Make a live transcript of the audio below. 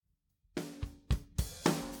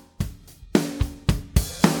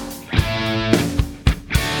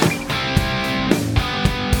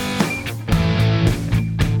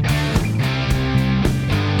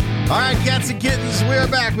We're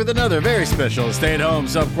back with another very special stay-at-home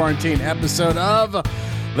self-quarantine episode of the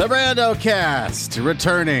Brando Cast,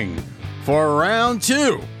 returning for round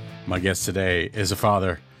 2. My guest today is a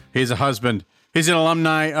father. He's a husband. He's an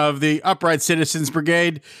alumni of the Upright Citizens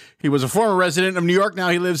Brigade. He was a former resident of New York. Now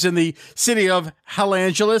he lives in the city of Los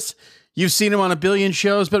Angeles. You've seen him on a billion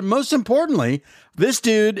shows, but most importantly, this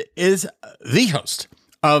dude is the host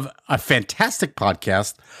of a fantastic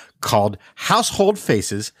podcast called Household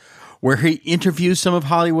Faces, where he interviews some of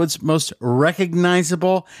Hollywood's most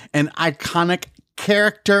recognizable and iconic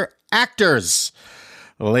character actors.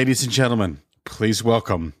 Ladies and gentlemen, please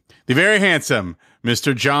welcome the very handsome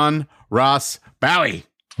Mr. John Ross Bowie.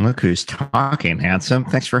 Look who's talking, handsome.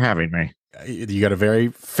 Thanks for having me. You got a very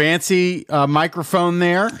fancy microphone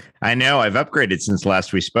there. I know. I've upgraded since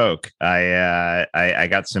last we spoke. I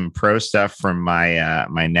got some pro stuff from my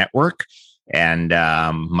my network, and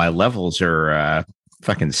my levels are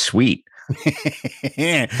fucking sweet.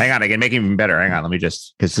 Hang on, I can make it even better. Hang on, let me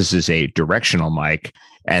just, because this is a directional mic,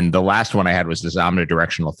 and the last one I had was this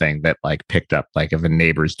omnidirectional thing that like picked up like if a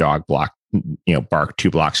neighbor's dog barked 2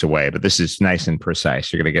 blocks away. But this is nice and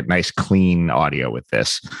precise. You're gonna get nice, clean audio with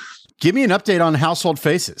this. Give me an update on Household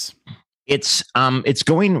Faces. It's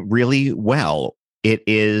going really well. It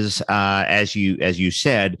is as you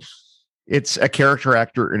said, it's a character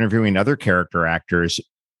actor interviewing other character actors.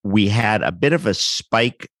 We had a bit of a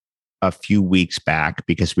spike a few weeks back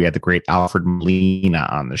because we had the great Alfred Molina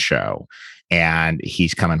on the show, and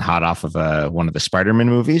he's coming hot off of one of the Spider-Man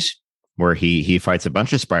movies where he fights a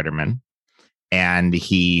bunch of Spider-Man, and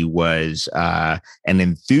he was an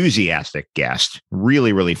enthusiastic guest,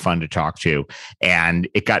 really, really fun to talk to. And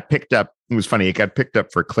it got picked up. It was funny. It got picked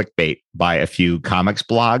up for clickbait by a few comics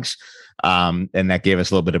blogs. And that gave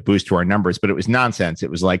us a little bit of boost to our numbers, but it was nonsense.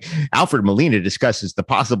 It was like Alfred Molina discusses the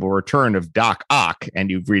possible return of Doc Ock,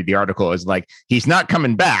 and you read the article, it was like, he's not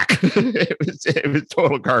coming back. it was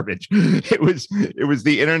total garbage. It was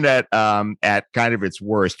the internet at kind of its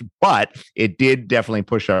worst, but it did definitely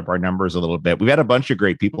push up our numbers a little bit. We've had a bunch of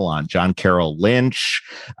great people on. John Carroll Lynch.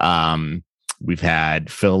 We've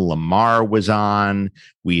had Phil Lamar was on.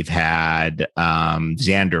 We've had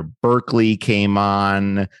Xander Berkeley came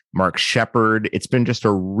on, Mark Shepard. It's been just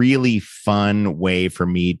a really fun way for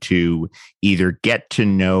me to either get to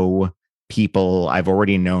know people I've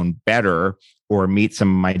already known better or meet some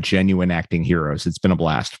of my genuine acting heroes. It's been a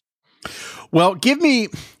blast. Well, give me,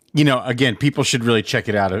 again, people should really check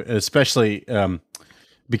it out, especially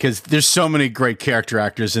because there's so many great character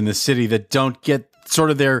actors in the city that don't get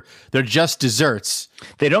sort of they're just desserts.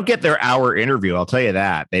 They don't get their hour interview. I'll tell you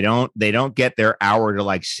that. They don't get their hour to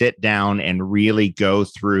like sit down and really go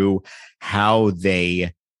through how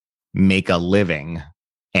they make a living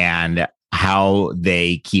and how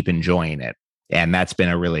they keep enjoying it. And that's been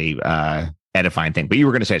a really edifying thing. But you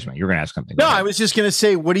were going to say something. You were going to ask something. No, I was just going to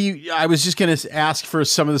say, I was just going to ask for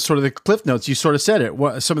some of the sort of the cliff notes. You sort of said it.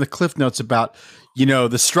 What some of the cliff notes about,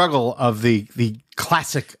 the struggle of the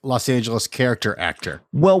classic Los Angeles character actor?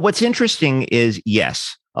 Well, what's interesting is,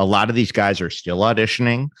 yes, a lot of these guys are still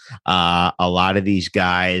auditioning. A lot of these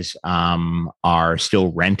guys are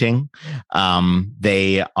still renting.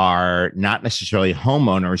 They are not necessarily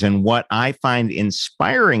homeowners. And what I find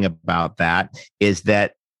inspiring about that is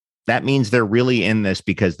that means they're really in this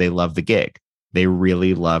because they love the gig. They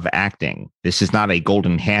really love acting. This is not a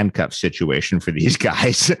golden handcuff situation for these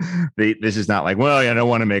guys. This is not like, well, I don't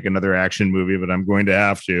want to make another action movie, but I'm going to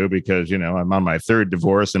have to because, I'm on my 3rd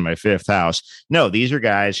divorce and my 5th house. No, these are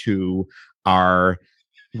guys who are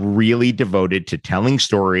really devoted to telling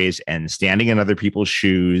stories and standing in other people's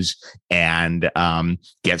shoes and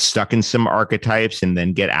get stuck in some archetypes and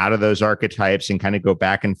then get out of those archetypes and kind of go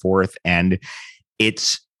back and forth. And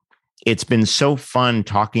it's been so fun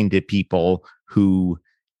talking to people who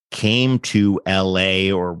came to LA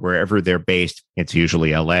or wherever they're based. It's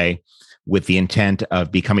usually LA with the intent of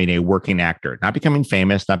becoming a working actor, not becoming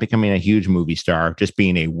famous, not becoming a huge movie star, just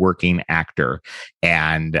being a working actor.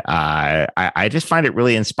 And I just find it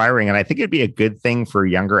really inspiring. And I think it'd be a good thing for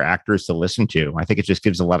younger actors to listen to. I think it just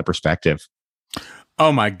gives a lot of perspective.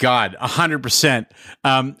 Oh my God,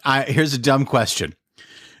 100%. Here's a dumb question.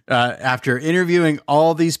 After interviewing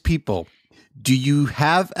all these people, do you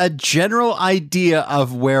have a general idea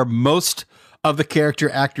of where most of the character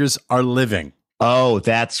actors are living? Oh,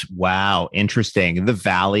 wow. Interesting. The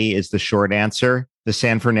Valley is the short answer. The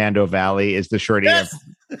San Fernando Valley is the short answer.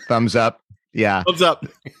 Thumbs up. Yeah. Thumbs up.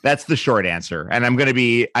 That's the short answer. And I'm going to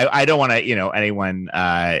be, I don't want to, anyone,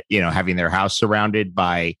 having their house surrounded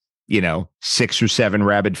by, 6 or 7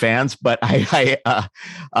 rabid fans, but I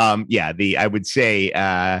would say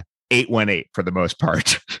 818 for the most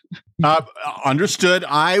part. Understood.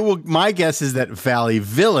 My guess is that Valley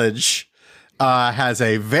Village has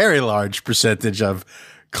a very large percentage of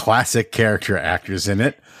classic character actors in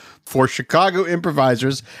it. For Chicago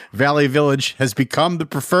improvisers, Valley Village has become the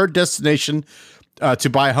preferred destination to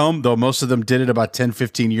buy a home, though most of them did it about 10,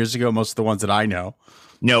 15 years ago, most of the ones that I know.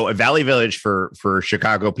 No, a Valley Village for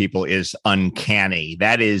Chicago people is uncanny.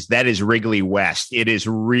 That is Wrigley West. It is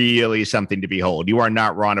really something to behold. You are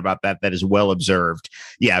not wrong about that. That is well observed.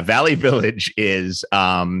 Yeah, Valley Village is,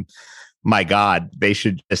 my God, they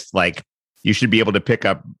should just you should be able to pick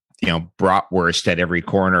up, bratwurst at every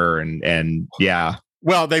corner and yeah.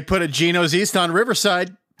 Well, they put a Geno's East on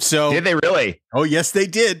Riverside. So did they really? Oh, yes, they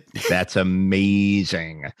did. That's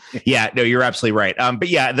amazing. Yeah, no, you're absolutely right. But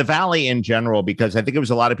yeah, the Valley in general, because I think it was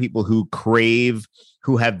a lot of people who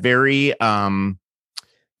have very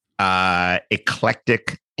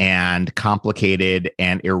eclectic and complicated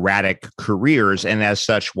and erratic careers, and as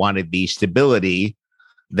such wanted the stability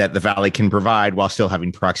that the Valley can provide while still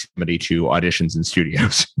having proximity to auditions and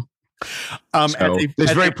studios.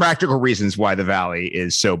 There's very practical reasons why the Valley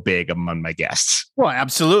is so big among my guests. Well,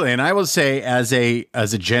 absolutely. And I will say as a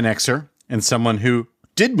Gen Xer and someone who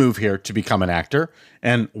did move here to become an actor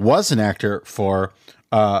and was an actor for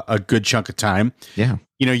a good chunk of time. Yeah.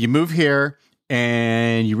 You move here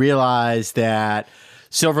and you realize that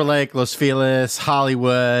Silver Lake, Los Feliz,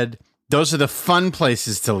 Hollywood, those are the fun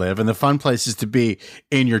places to live and the fun places to be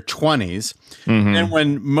in your 20s. Mm-hmm. And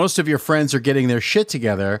when most of your friends are getting their shit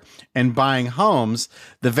together and buying homes,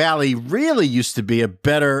 the Valley really used to be a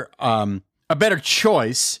better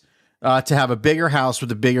choice to have a bigger house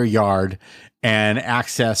with a bigger yard and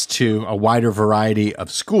access to a wider variety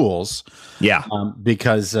of schools. Yeah.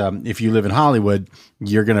 Because if you live in Hollywood,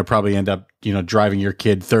 you're going to probably end up, driving your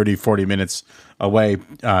kid 30, 40 minutes away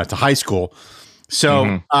to high school.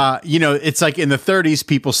 So, it's like in the 30s,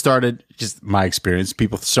 people started, just my experience,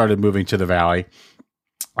 people started moving to the Valley.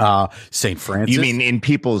 St. Francis. You mean in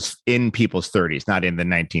people's 30s, not in the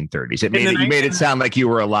 1930s? You made it sound like you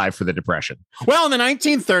were alive for the Depression. Well, in the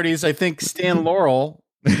 1930s, I think Stan Laurel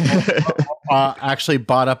actually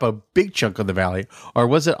bought up a big chunk of the Valley, or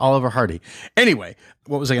was it Oliver Hardy? Anyway,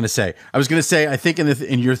 what was I going to say? I was going to say, I think in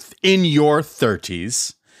your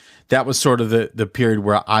 30s. That was sort of the period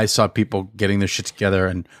where I saw people getting their shit together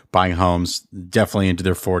and buying homes, definitely into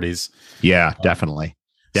their 40s. Yeah, definitely.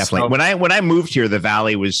 So, when I moved here, the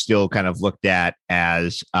Valley was still kind of looked at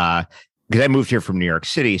as because I moved here from New York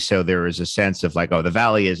City. So there was a sense of the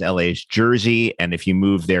Valley is LA's Jersey. And if you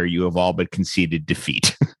move there, you have all but conceded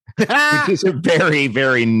defeat. Which is a very,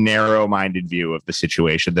 very narrow-minded view of the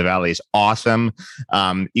situation. The Valley is awesome.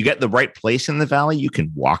 You get the right place in the Valley. You can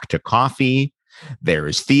walk to coffee.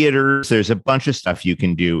 There's theaters. There's a bunch of stuff you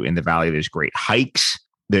can do in the Valley. There's great hikes.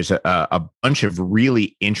 There's a bunch of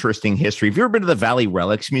really interesting history. Have you ever been to the Valley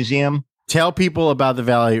Relics Museum? Tell people about the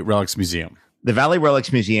Valley Relics Museum. The Valley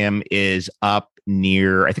Relics Museum is up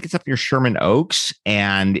near Sherman Oaks,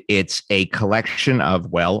 and it's a collection of,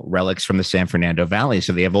 relics from the San Fernando Valley.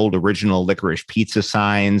 So they have old original licorice pizza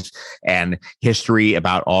signs and history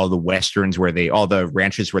about all the westerns all the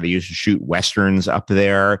ranches where they used to shoot westerns up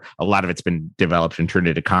there. A lot of it's been developed and turned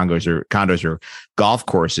into condos or golf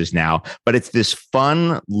courses now, but it's this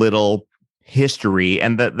fun little history,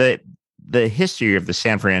 and the history of the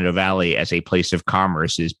San Fernando Valley as a place of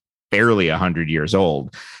commerce is barely 100 years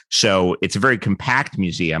old. So it's a very compact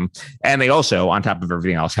museum. And they also, on top of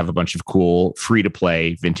everything else, have a bunch of cool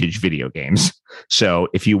free-to-play vintage video games. So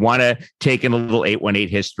if you want to take in a little 818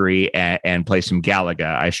 history and play some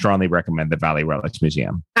Galaga, I strongly recommend the Valley Relics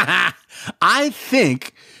Museum. I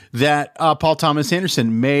think that Paul Thomas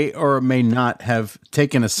Anderson may or may not have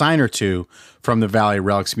taken a sign or two from the Valley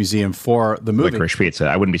Relics Museum for the movie. Licorice pizza.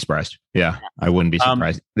 I wouldn't be surprised. Yeah, I wouldn't be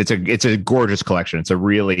surprised. It's a gorgeous collection. It's a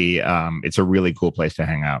really cool place to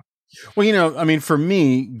hang out. Well, for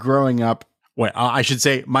me, growing up, I should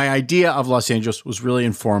say my idea of Los Angeles was really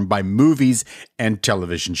informed by movies and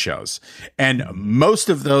television shows. And most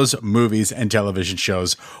of those movies and television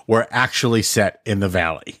shows were actually set in the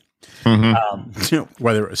Valley. Mm-hmm.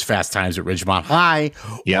 Whether it was Fast Times at Ridgemont High,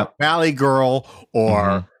 or Valley Girl,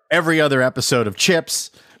 or every other episode of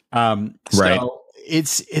Chips. Right. So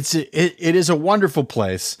it is a wonderful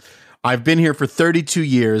place. I've been here for 32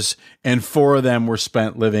 years, and 4 of them were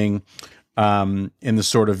spent living in the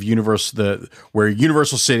sort of where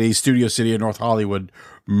Universal City, Studio City, and North Hollywood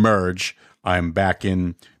merge. I'm back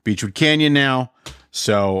in Beechwood Canyon now,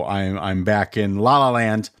 so I'm back in La La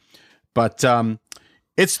Land. But the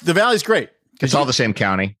Valley's great. It's all the same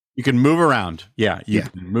county. You can move around. Yeah, you Yeah.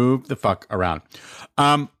 can move the fuck around.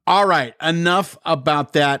 All right, enough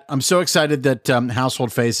about that. I'm so excited that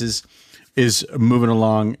Household Faces is moving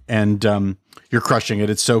along, and you're crushing it.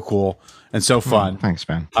 It's so cool and so fun. Thanks,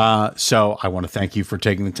 man. So I want to thank you for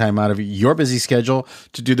taking the time out of your busy schedule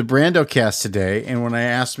to do the Brando cast today. And when I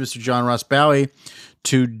asked Mr. John Ross Bowie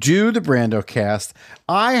to do the Brando cast,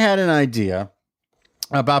 I had an idea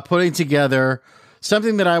about putting together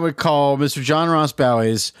something that I would call Mr. John Ross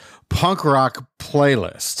Bowie's punk rock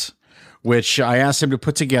playlist, which I asked him to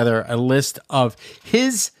put together a list of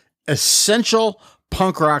his essential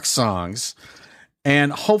punk rock songs.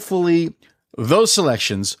 And hopefully those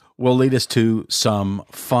selections will lead us to some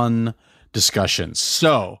fun discussions.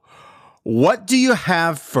 So what do you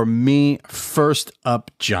have for me first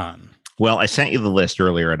up, John? Well, I sent you the list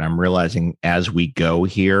earlier, and I'm realizing as we go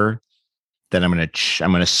here that I'm going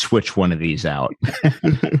to switch one of these out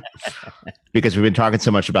because we've been talking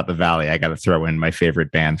so much about the Valley. I got to throw in my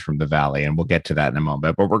favorite band from the Valley, and we'll get to that in a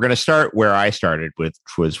moment. But we're going to start where I started with,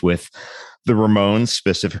 which was with the Ramones,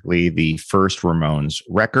 specifically the first Ramones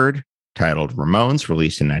record titled Ramones,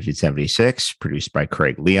 released in 1976, produced by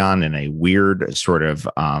Craig Leon in a weird sort of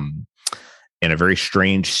in a very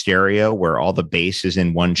strange stereo where all the bass is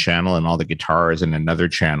in one channel and all the guitar is in another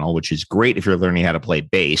channel, which is great if you're learning how to play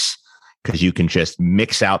bass, because you can just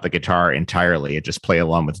mix out the guitar entirely and just play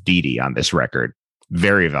along with Dee Dee on this record.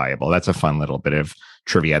 Very valuable. That's a fun little bit of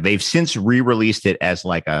trivia. They've since re-released it as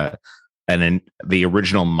like the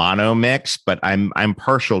original mono mix, but I'm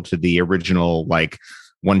partial to the original, like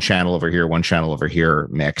one channel over here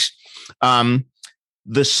mix.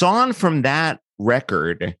 The song from that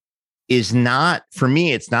record is not, for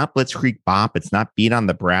me, it's not Blitzkrieg Bop. It's not Beat on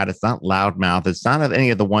the Brat. It's not Loudmouth. It's not any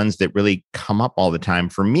of the ones that really come up all the time.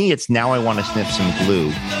 For me, it's Now I Want to Sniff Some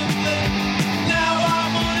Glue.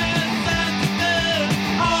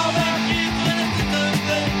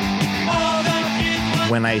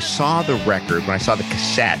 When I saw the record, when I saw the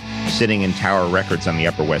cassette sitting in Tower Records on the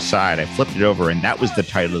Upper West Side, I flipped it over, and that was the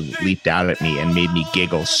title that leaped out at me and made me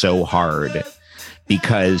giggle so hard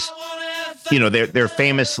because, you know, they're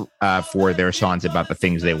famous for their songs about the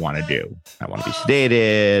things they want to do. I want to be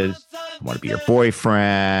sedated. I want to be your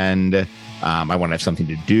boyfriend. I want to have something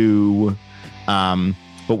to do.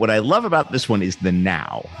 But what I love about this one is the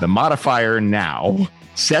now. The modifier now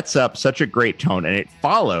sets up such a great tone, and it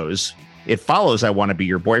follows I Want to Be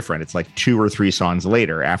Your Boyfriend. It's like 2 or 3 songs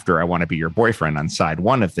later after I Want to Be Your Boyfriend on side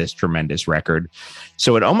 1 of this tremendous record.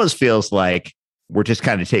 So it almost feels like we're just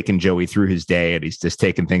kind of taking Joey through his day and he's just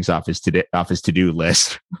taking things off his to-do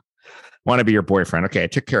list. Want to Be Your Boyfriend. Okay, I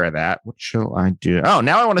took care of that. What shall I do? Oh,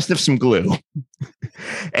 now I want to sniff some glue.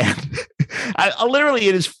 And I literally,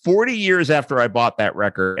 it is 40 years after I bought that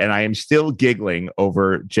record, and I am still giggling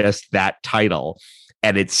over just that title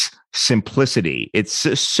and its simplicity. It's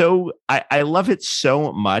so, I love it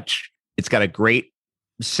so much. It's got a great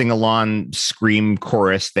sing-along scream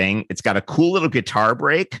chorus thing. It's got a cool little guitar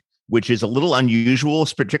break, which is a little unusual,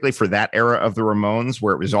 particularly for that era of the Ramones,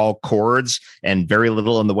 where it was all chords and very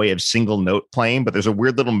little in the way of single note playing. But there's a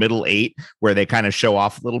weird little middle 8 where they kind of show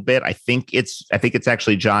off a little bit. I think it's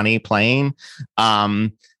actually Johnny playing.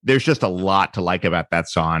 There's just a lot to like about that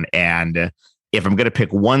song. And if I'm going to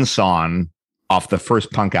pick one song off the first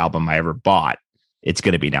punk album I ever bought, it's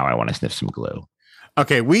going to be Now I Want to Sniff Some Glue.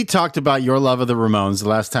 Okay, we talked about your love of the Ramones the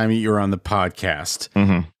last time you were on the podcast.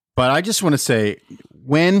 Mm-hmm. But I just want to say,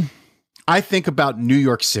 when I think about New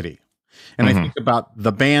York City, and I think about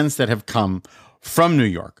the bands that have come from New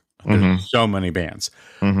York, there's so many bands.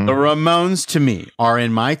 The Ramones, to me, are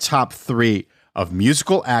in my top 3 of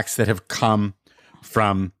musical acts that have come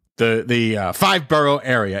from the 5-borough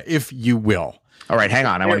area, if you will. All right, hang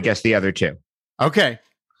on. I want to guess the other 2. Okay.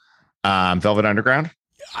 Velvet Underground?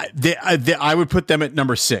 I would put them at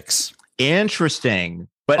number 6. Interesting.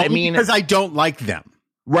 But I mean, because I don't like them.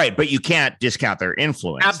 Right, but you can't discount their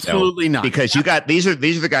influence. Absolutely not. Because you got these are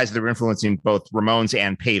the guys that are influencing both Ramones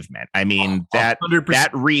and Pavement. I mean, that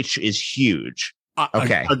reach is huge.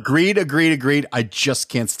 Okay. Agreed. I just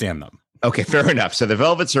can't stand them. Okay, fair enough. So the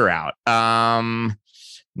Velvets are out.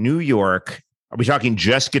 New York. Are we talking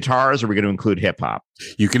just guitars, or are we going to include hip hop?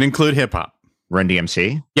 You can include hip hop. Run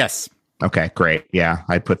DMC? Yes. Okay, great. Yeah,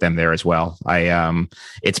 I'd put them there as well.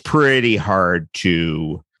 It's pretty hard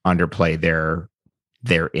to underplay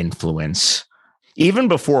their influence. Even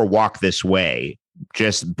before Walk This Way,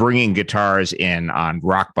 just bringing guitars in on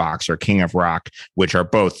Rock Box or King of Rock, which are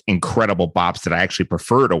both incredible bops that I actually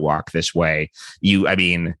prefer to Walk This Way.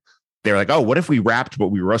 They're like, oh, what if we rapped, but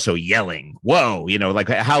we were also yelling? Whoa, like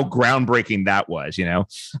how groundbreaking that was, New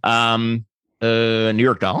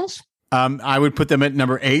York Dolls? I would put them at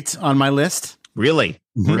number 8 on my list. Really,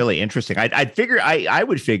 Mhm. really interesting. I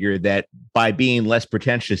would figure that by being less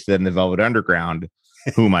pretentious than the Velvet Underground,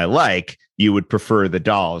 whom I like, you would prefer the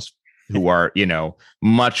Dolls, who are,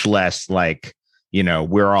 much less like,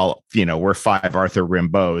 we're all, we're 5 Arthur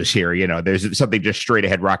Rimbaud's here. There's something just straight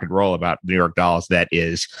ahead rock and roll about New York Dolls that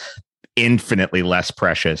is infinitely less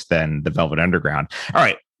precious than the Velvet Underground. All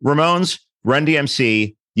right, Ramones, Run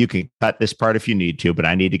DMC. You can cut this part if you need to, but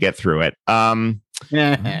I need to get through it. Run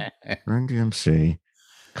DMC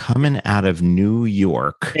coming out of New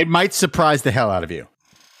York. It might surprise the hell out of you.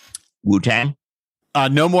 Wu-Tang.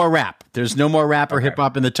 No more rap. There's no more rap or Okay. hip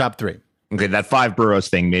hop in the top 3. Okay, that 5 boroughs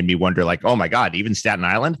thing made me wonder, like, oh my God, even Staten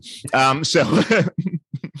Island. So,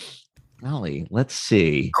 Ollie, let's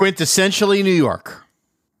see. Quintessentially New York.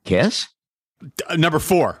 Kiss. Number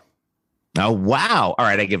 4. Oh wow! All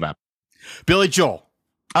right, I give up. Billy Joel.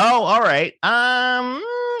 Oh, all right.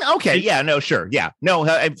 Okay. Yeah. No. Sure. Yeah. No.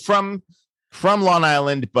 From Long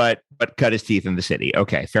Island, but cut his teeth in the city.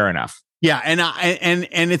 Okay. Fair enough. Yeah,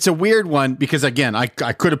 and it's a weird one because again, I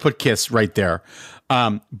could have put Kiss right there,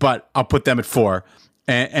 but I'll put them at 4.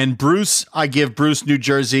 And Bruce, I give Bruce New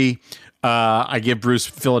Jersey, I give Bruce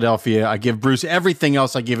Philadelphia, I give Bruce everything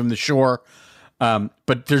else. I give him the Shore,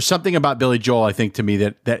 but there's something about Billy Joel, I think, to me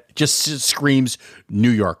that just screams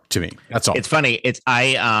New York to me. That's all. It's funny.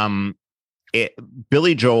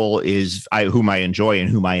 Billy Joel is whom I enjoy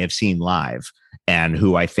and whom I have seen live. And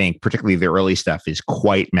who I think, particularly the early stuff, is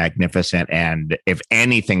quite magnificent. And if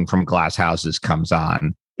anything from Glass Houses comes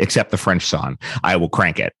on, except the French song, I will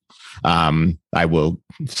crank it. I will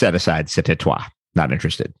set aside C'était Toi. Not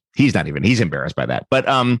interested. He's embarrassed by that. But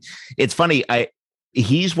it's funny.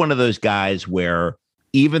 He's one of those guys where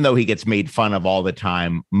even though he gets made fun of all the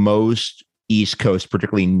time, most East Coast,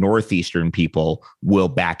 particularly Northeastern people, will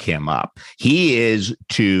back him up. He is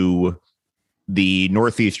to the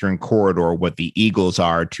Northeastern corridor what the Eagles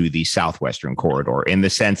are to the Southwestern corridor, in the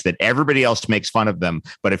sense that everybody else makes fun of them.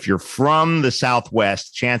 But if you're from the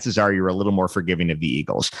Southwest, chances are you're a little more forgiving of the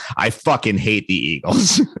Eagles. I fucking hate the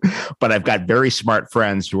Eagles, but I've got very smart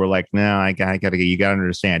friends who are like, no, you got to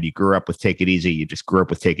understand. You grew up with Take It Easy. You just grew up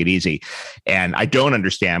with Take It Easy. And I don't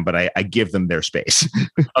understand, but I give them their space.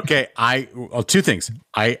 Okay. 2 things.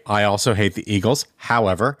 I also hate the Eagles.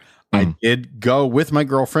 However, I did go with my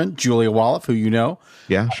girlfriend, Julia Wallach, who you know.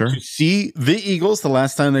 Yeah, sure. To see the Eagles the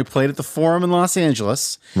last time they played at the Forum in Los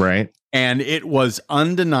Angeles. Right. And it was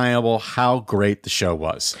undeniable how great the show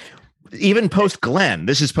was. Even post Glenn.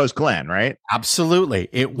 This is post Glenn, right? Absolutely.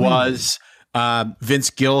 It was. Vince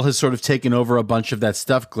Gill has sort of taken over a bunch of that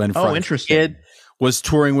stuff. Glenn Frey's interesting. kid was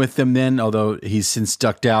touring with them then, although he's since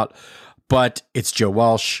ducked out. But it's Joe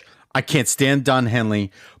Walsh. I can't stand Don Henley.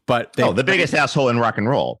 But the biggest asshole in rock and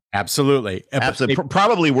roll. Absolutely. Absolutely.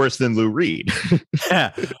 Probably worse than Lou Reed.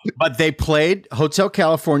 Yeah. But they played Hotel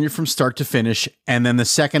California from start to finish. And then the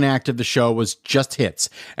second act of the show was just hits.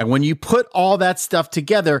 And when you put all that stuff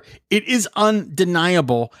together, it is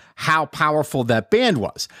undeniable how powerful that band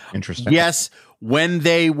was. Interesting. Yes. When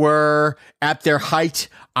they were at their height,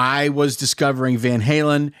 I was discovering Van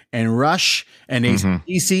Halen and Rush and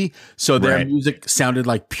AC/DC. So their music sounded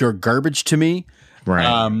like pure garbage to me. Right.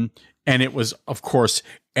 And it was, of course,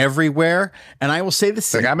 everywhere. And I will say the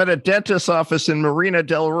same. I'm at a dentist's office in Marina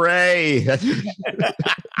Del Rey.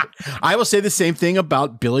 I will say the same thing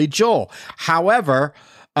about Billy Joel. However,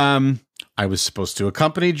 I was supposed to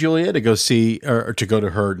accompany Julia to go see or to go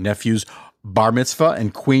to her nephew's bar mitzvah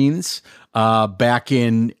in Queens back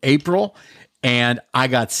in April. And I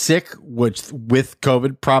got sick with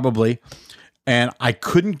COVID probably. And I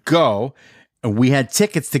couldn't go. And we had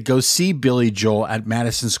tickets to go see Billy Joel at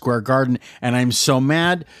Madison Square Garden. And I'm so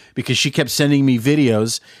mad because she kept sending me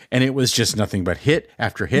videos and it was just nothing but hit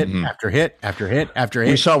after hit after hit after hit after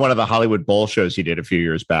hit. We saw one of the Hollywood Bowl shows he did a few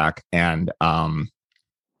years back. And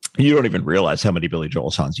you don't even realize how many Billy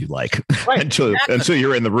Joel songs you like until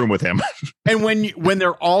you're in the room with him. And when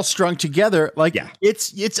they're all strung together,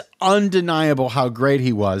 it's undeniable how great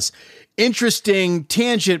he was. Interesting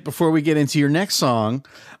tangent before we get into your next song.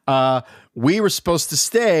 We were supposed to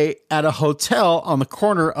stay at a hotel on the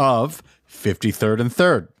corner of 53rd and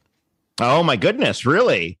 3rd. Oh my goodness,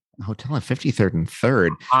 really? A hotel on 53rd and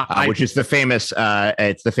 3rd, which is the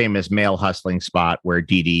famous male hustling spot where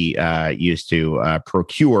Dee Dee used to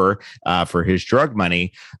procure for his drug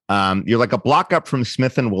money. You're like a block up from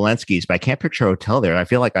Smith and Walensky's, but I can't picture a hotel there. I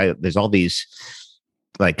feel like there's all these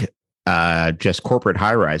like just corporate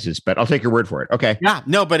high rises, but I'll take your word for it. Okay. Yeah,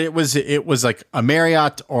 no, but it was like a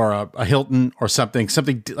Marriott or a Hilton or something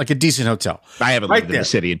like a decent hotel. I haven't lived in the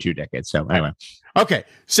city in 2 decades. So anyway. Okay.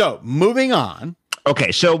 So moving on.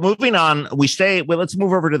 Okay, so moving on, let's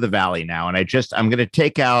move over to the Valley now. And I'm going to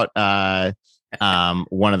take out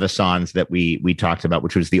one of the songs that we talked about,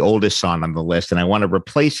 which was the oldest song on the list. And I want to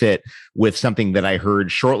replace it with something that I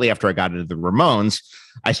heard shortly after I got into the Ramones.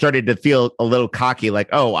 I started to feel a little cocky, like,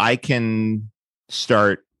 oh, I can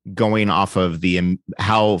start going off of the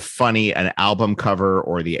how funny an album cover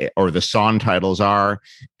or the song titles are,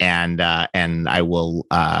 and I will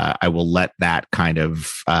let that kind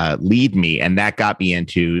of lead me, and that got me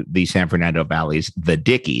into the San Fernando Valley's The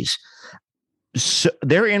Dickies. So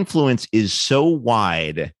their influence is so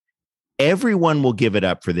wide, everyone will give it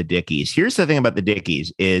up for the Dickies. Here's the thing about the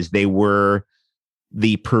Dickies is they were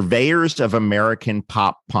the purveyors of American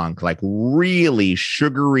pop punk, like really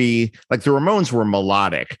sugary, like the Ramones were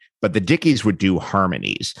melodic, but the Dickies would do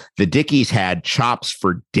harmonies. The Dickies had chops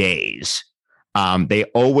for days. They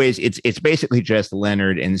always, it's basically just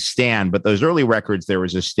Leonard and Stan, but those early records, there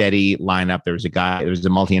was a steady lineup. There was a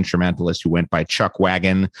multi-instrumentalist who went by Chuck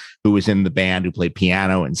Wagon, who was in the band, who played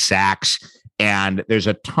piano and sax. And there's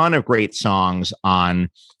a ton of great songs on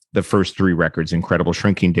the first three records: Incredible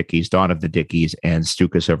Shrinking Dickies, Dawn of the Dickies, and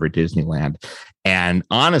Stukas Over Disneyland. And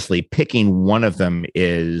honestly, picking one of them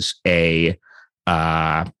is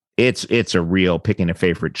it's a real picking a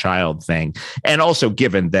favorite child thing. And also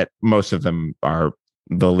given that most of them the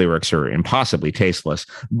lyrics are impossibly tasteless,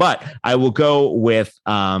 but I will go with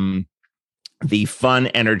the fun,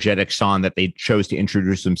 energetic song that they chose to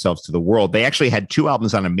introduce themselves to the world. They actually had two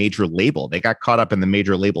albums on a major label. They got caught up in the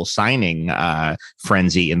major label signing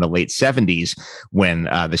frenzy in the late 70s when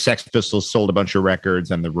the Sex Pistols sold a bunch of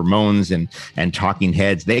records, and the Ramones and Talking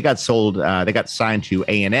Heads. They got signed to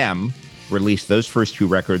A&M, released those first two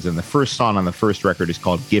records, and the first song on the first record is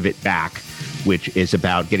called Give It Back, which is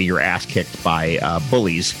about getting your ass kicked by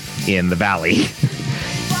bullies in the Valley.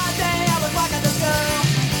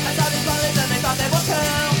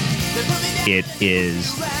 It is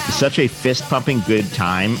such a fist-pumping good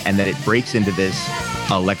time, and that it breaks into this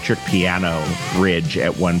electric piano bridge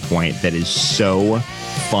at one point that is so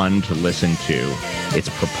fun to listen to. It's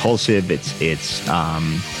propulsive, it's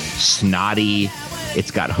snotty, it's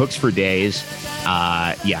got hooks for days.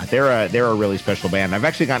 They're a really special band. I've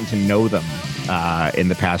actually gotten to know them in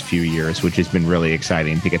the past few years, which has been really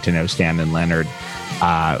exciting to get to know Stan and Leonard,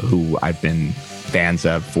 who I've been fans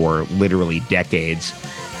of for literally decades.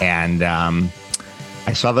 And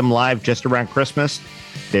I saw them live just around Christmas.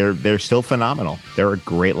 They're still phenomenal. They're a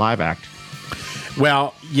great live act.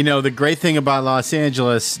 Well, the great thing about Los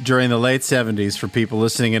Angeles during the late 70s, for people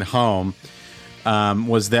listening at home,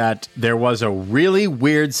 was that there was a really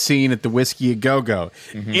weird scene at the Whiskey A Go-Go.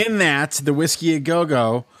 Mm-hmm. In that, the Whiskey A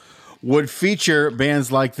Go-Go would feature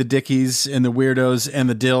bands like the Dickies and the Weirdos and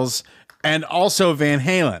the Dills, and also Van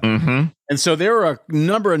Halen. Mm-hmm. And so there were a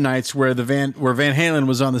number of nights where Van Halen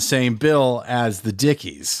was on the same bill as the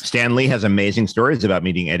Dickies. Stan Lee has amazing stories about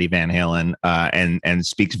meeting Eddie Van Halen, and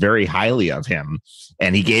speaks very highly of him.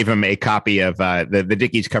 And he gave him a copy of the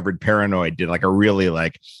Dickies covered Paranoid, did like a really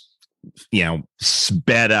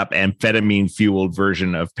sped up amphetamine fueled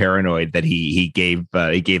version of Paranoid that he gave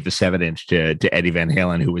the 7-inch to Eddie Van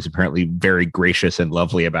Halen, who was apparently very gracious and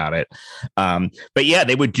lovely about it. But yeah,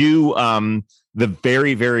 they would do the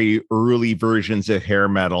very, very early versions of hair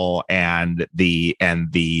metal, and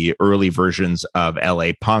the early versions of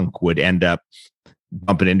LA punk would end up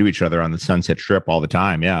bumping into each other on the Sunset Strip all the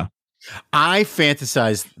time. Yeah. I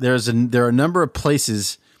fantasize there are a number of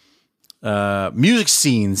places, music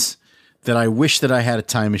scenes, that I wish that I had a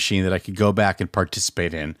time machine that I could go back and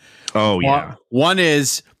participate in. Oh, yeah. One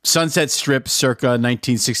is Sunset Strip circa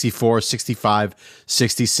 1964, 65,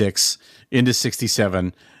 66, into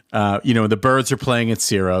 67. The Byrds are playing at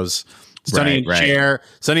Ciro's. Sonny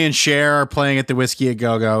and Cher are playing at the Whiskey A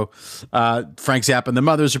Go-Go. Frank Zappa and the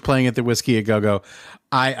Mothers are playing at the Whiskey A Go-Go.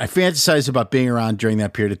 I fantasize about being around during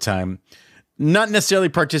that period of time. Not necessarily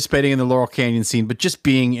participating in the Laurel Canyon scene, but just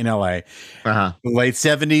being in LA. Uh-huh. The late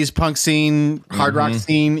 70s punk scene, hard rock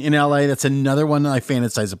scene in LA. That's another one that I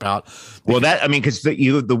fantasize about. Well, because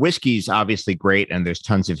the Whiskey's obviously great, and there's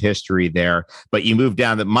tons of history there. But you move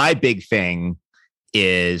down. My big thing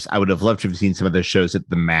is I would have loved to have seen some of those shows at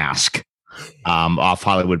the Mask. Off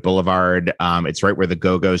Hollywood Boulevard. It's right where the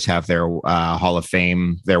Go-Go's have their Hall of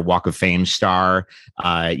Fame, their Walk of Fame star.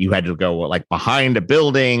 You had to go like behind a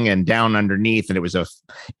building and down underneath, and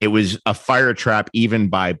it was a fire trap even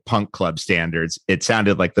by punk club standards. It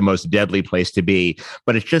sounded like the most deadly place to be,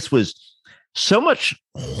 but it just was so much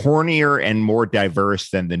hornier and more diverse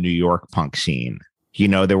than the New York punk scene.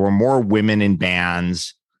 There were more women in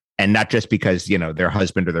bands. And not just because, their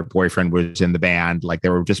husband or their boyfriend was in the band. Like,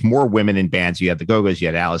 there were just more women in bands. You had the Go-Go's, you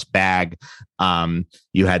had Alice Bagg.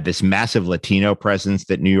 You had this massive Latino presence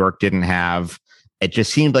that New York didn't have. It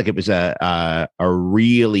just seemed like it was a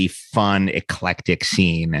really fun, eclectic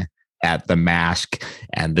scene at the Mask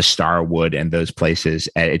and the Starwood and those places.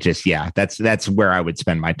 It just, that's where I would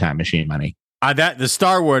spend my time machine money. The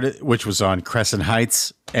Starwood, which was on Crescent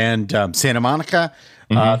Heights and Santa Monica,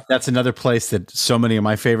 that's another place that so many of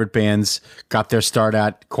my favorite bands got their start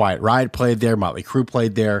at. Quiet Riot played there. Motley Crue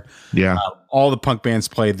played there. Yeah. All the punk bands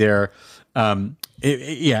played there.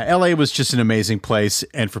 LA was just an amazing place.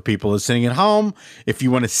 And for people listening at home, if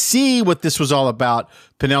you want to see what this was all about,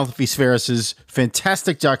 Penelope Spheris's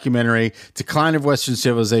fantastic documentary, Decline of Western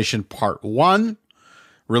Civilization Part 1,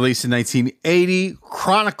 released in 1980,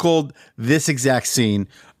 chronicled this exact scene.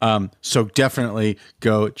 So definitely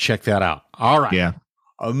go check that out. All right. Yeah.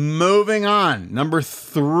 Moving on. Number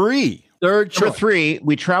 3. Third choice. Number 3,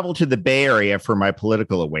 we traveled to the Bay Area for my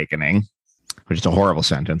political awakening, which is a horrible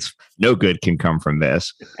sentence. No good can come from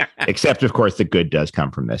this, except, of course, the good does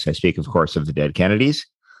come from this. I speak, of course, of the Dead Kennedys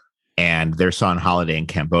and their song Holiday in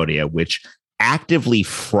Cambodia, which actively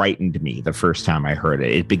frightened me the first time I heard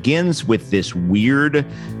it. It begins with this weird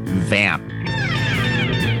vamp.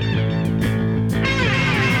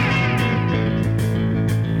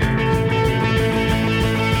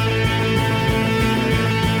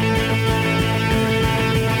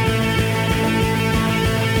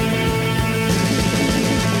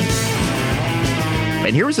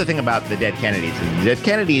 And here was the thing about the Dead Kennedys. The Dead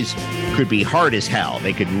Kennedys could be hard as hell.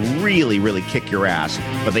 They could really, really kick your ass.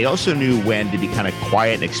 But they also knew when to be kind of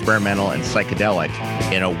quiet and experimental and psychedelic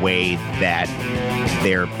in a way that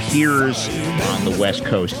their peers on the West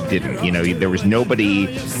Coast didn't. There was nobody,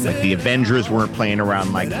 like the Avengers weren't playing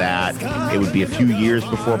around like that. It would be a few years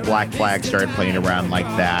before Black Flag started playing around like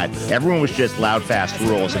that. Everyone was just loud, fast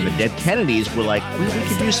rules. And the Dead Kennedys were like, we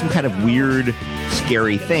could do some kind of weird,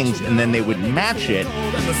 scary things. And then they would match it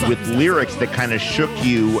with lyrics that kind of shook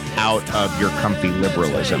you out of your comfy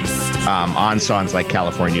liberalism. On songs like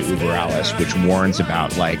California Uber Alles, which warns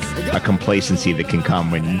about like a complacency that can come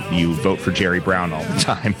when you vote for Jerry Brown all the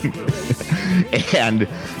time.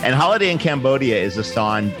 and Holiday in Cambodia is a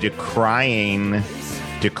song decrying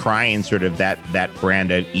sort of that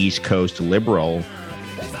brand of East Coast liberal,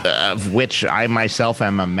 of which I myself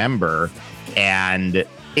am a member. And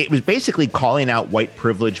it was basically calling out white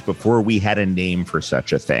privilege before we had a name for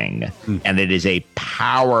such a thing. And it is a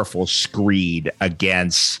powerful screed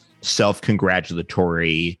against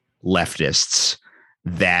self-congratulatory leftists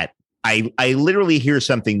that I literally hear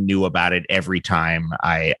something new about it every time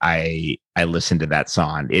I listen to that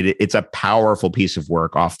song. It's a powerful piece of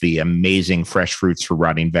work off the amazing Fresh Fruits for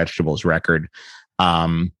Rotting Vegetables record.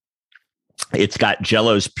 It's got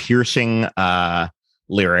Jello's piercing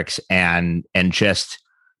lyrics and just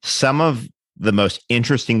some of the most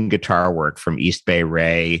interesting guitar work from East Bay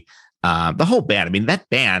Ray. The whole band, I mean, that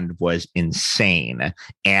band was insane.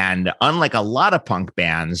 And unlike a lot of punk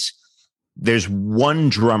bands, there's one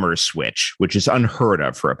drummer switch, which is unheard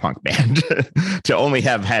of for a punk band to only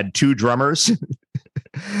have had 2 drummers.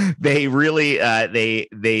 They really,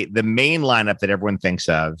 the main lineup that everyone thinks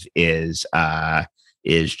of is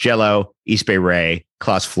Jello, East Bay Ray,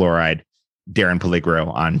 Klaus Fluoride, Darren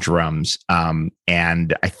Peligro on drums.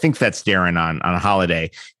 And I think that's Darren on Holiday.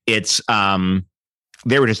 It's,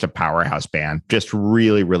 they were just a powerhouse band, just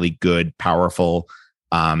really, really good, powerful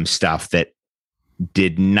stuff that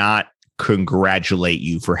did not congratulate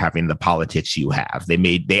you for having the politics you have.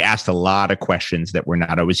 They asked a lot of questions that were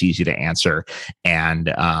not always easy to answer.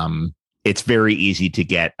 And it's very easy to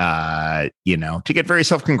get, very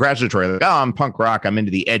self-congratulatory. Like, oh, I'm punk rock. I'm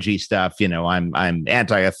into the edgy stuff. I'm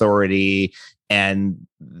anti-authority. And,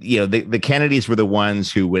 the Kennedys were the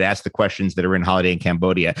ones who would ask the questions that are in Holiday in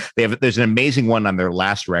Cambodia. There's an amazing one on their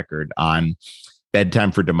last record on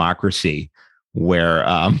Bedtime for Democracy, where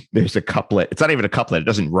there's a couplet. It's not even a couplet. It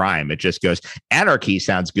doesn't rhyme. It just goes, anarchy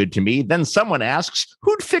sounds good to me. Then someone asks,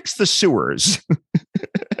 who'd fix the sewers?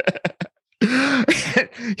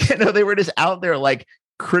 They were just out there like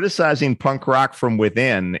criticizing punk rock from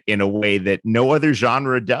within in a way that no other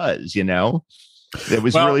genre does, It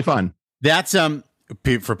was really fun. That's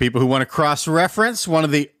for people who want to cross-reference. One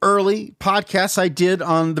of the early podcasts I did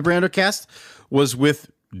on the Brandocast was with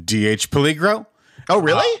D.H. Peligro. Oh,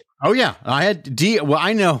 really? Oh, yeah. I had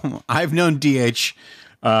I've known D.H.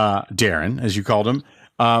 Darren, as you called him,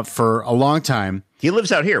 for a long time. He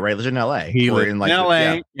lives out here, right? He lives in L.A. He lives in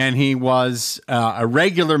L.A., and he was a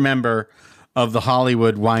regular member of the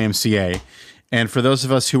Hollywood YMCA. And for those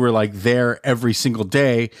of us who were like there every single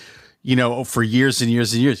day, for years and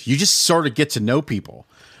years and years. You just sort of get to know people.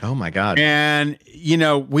 Oh my God. And,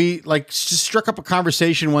 we just struck up a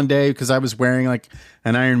conversation one day because I was wearing like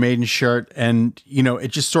an Iron Maiden shirt, and, it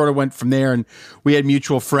just sort of went from there, and we had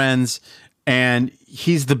mutual friends, and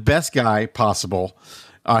he's the best guy possible.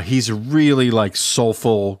 He's a really like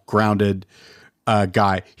soulful, grounded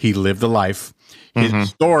guy. He lived a life. His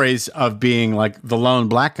stories of being like the lone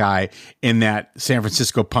black guy in that San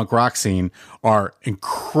Francisco punk rock scene are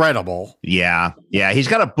incredible. Yeah. Yeah. He's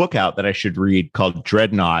got a book out that I should read called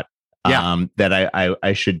Dreadnought. That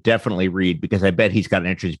I should definitely read, because I bet he's got an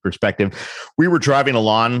interesting perspective. We were driving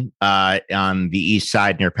along on the east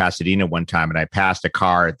side near Pasadena one time, and I passed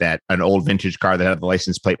an old vintage car that had the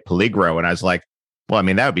license plate Peligro. And I was like, well, I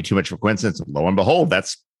mean, that would be too much of a coincidence. Lo and behold,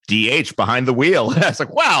 that's DH behind the wheel. I was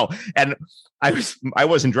like, wow. And I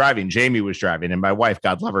wasn't driving. Jamie was driving, and my wife,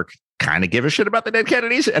 God love her, kind of give a shit about the Dead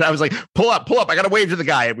Kennedys. And I was like, pull up. I got to wave to the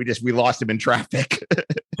guy. And we lost him in traffic.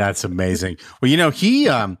 That's amazing. Well, he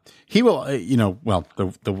will,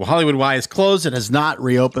 the Hollywood Y is closed. It has not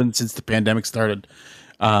reopened since the pandemic started.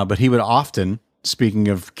 But he would often, speaking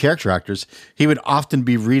of character actors, he would often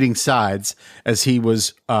be reading sides as he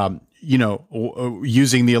was,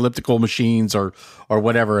 using the elliptical machines or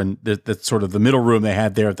whatever. And that's sort of the middle room they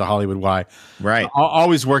had there at the Hollywood Y. Right.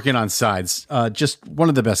 Always working on sides. Just one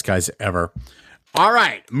of the best guys ever. All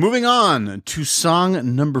right. Moving on to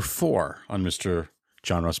song number 4 on Mr.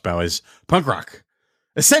 John Ross Bowie's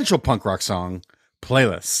essential punk rock song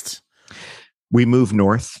playlist. We move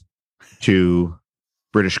north to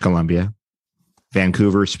British Columbia,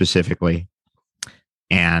 Vancouver specifically,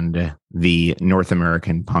 and the North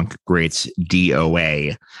American punk greats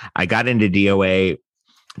DOA. I got into DOA.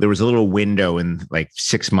 There was a little window in like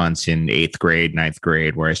 6 months in 8th grade, 9th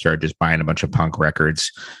grade, where I started just buying a bunch of punk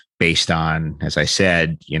records based on, as I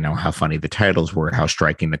said, how funny the titles were, how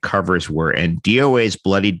striking the covers were. And DOA's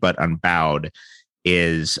Bloodied But Unbowed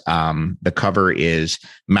is, the cover is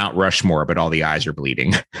Mount Rushmore, but all the eyes are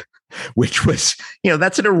bleeding. Which was,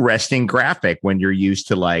 that's an arresting graphic when you're used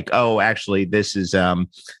to like, oh, actually, this is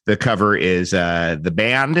the cover is the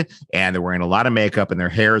band, and they're wearing a lot of makeup and their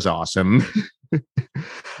hair is awesome.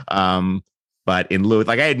 But in lieu,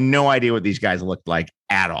 like, I had no idea what these guys looked like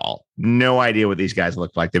at all. No idea what these guys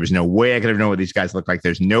looked like. There was no way I could have known what these guys looked like.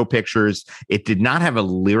 There's no pictures. It did not have a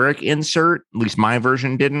lyric insert. At least my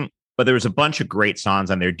version didn't. But there was a bunch of great songs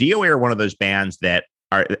on there. DOA are one of those bands that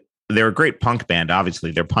are. They're a great punk band,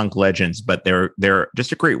 obviously. They're punk legends, but they're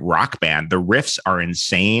just a great rock band. The riffs are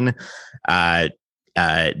insane.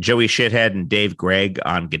 Joey Shithead and Dave Gregg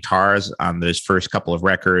on guitars on those first couple of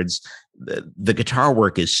records. The guitar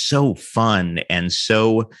work is so fun and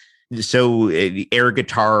so air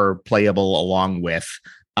guitar playable along with.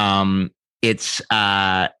 It's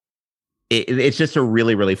just a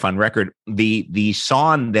really, really fun record. The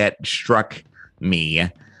song that struck me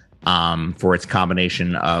for its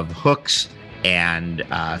combination of hooks and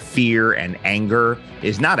fear and anger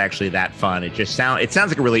is not actually that fun. It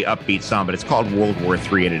sounds like a really upbeat song, but it's called World War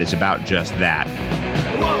III, and it is about just that.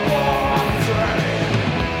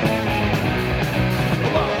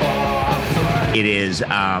 It is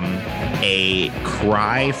a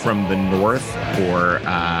cry from the North for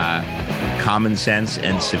common sense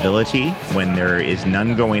and civility when there is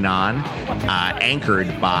none going on,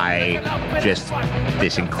 anchored by just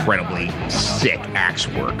this incredibly sick axe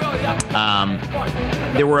work.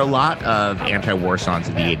 There were a lot of anti-war songs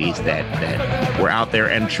in the 80s that were out there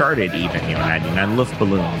and charted even, 99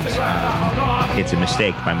 Luftballons, It's a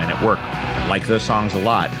Mistake by Men at Work. Like those songs a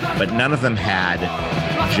lot, but none of them had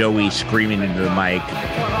Joey screaming into the mic,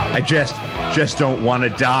 I just don't want to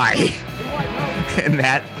die. And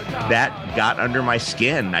that got under my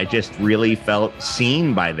skin. I just really felt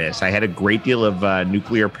seen by this. I had a great deal of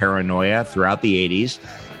nuclear paranoia throughout the 80s,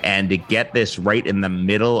 and to get this right in the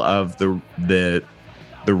middle of the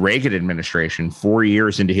Reagan administration, 4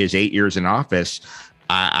 years into his 8 years in office,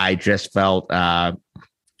 I just felt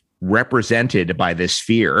represented by this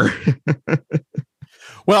fear.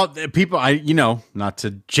 Well, people, not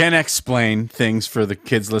to Gen explain things for the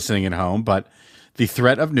kids listening at home, but the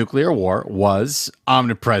threat of nuclear war was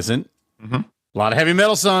omnipresent. Mm-hmm. A lot of heavy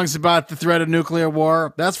metal songs about the threat of nuclear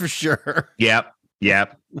war. That's for sure. Yep. A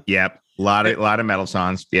lot of metal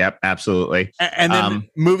songs. Yep, absolutely. And then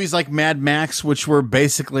movies like Mad Max, which were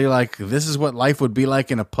basically like, this is what life would be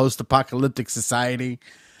like in a post-apocalyptic society.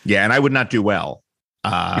 Yeah, and I would not do well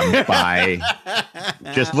by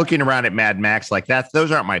just looking around at Mad Max like that.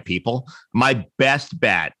 Those aren't my people. My best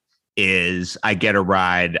bet is I get a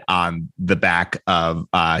ride on the back of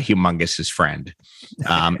Humongous's friend.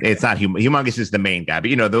 It's not Humongous is the main guy, but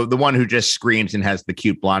you know, the one who just screams and has the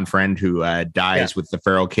cute blonde friend who dies with the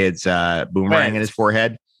feral kid's boomerang in his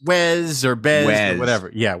forehead. Wes or Bez Wes. or whatever.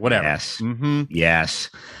 Yeah, whatever. Yes. Mm-hmm. Yes.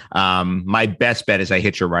 My best bet is I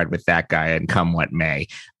hitch a ride with that guy and come what may.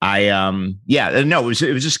 It was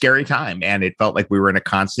a scary time, and it felt like we were in a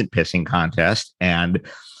constant pissing contest, and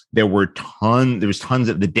there was tons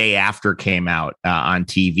of the day after came out on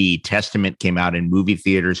TV. Testament came out in movie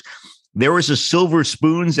theaters. There was a Silver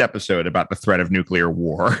Spoons episode about the threat of nuclear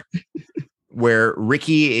war. Where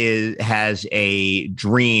Ricky has a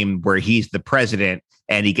dream where he's the president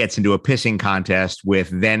and he gets into a pissing contest with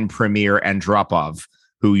then Premier Andropov,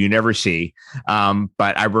 who you never see.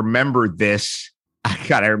 But I remember this.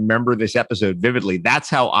 I remember this episode vividly. That's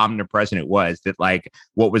how omnipresent it was, that like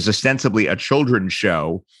what was ostensibly a children's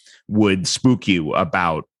show would spook you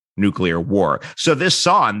about nuclear war. So this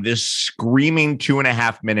song, this screaming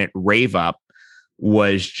 2.5-minute rave up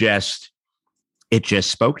it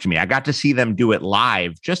just spoke to me. I got to see them do it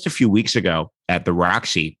live just a few weeks ago at the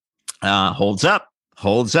Roxy. Holds up.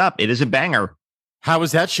 It is a banger. How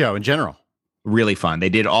was that show in general? Really fun. They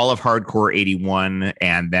did all of Hardcore 81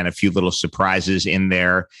 and then a few little surprises in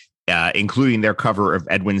there, including their cover of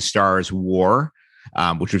Edwin Starr's War,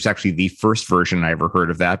 which was actually the first version I ever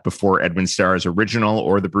heard of that before Edwin Starr's original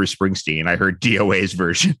or the Bruce Springsteen. I heard DOA's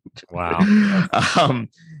version. Wow.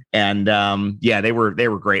 They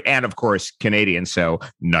were great. And of course, Canadian. So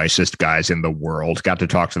nicest guys in the world. Got to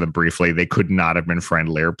talk to them briefly. They could not have been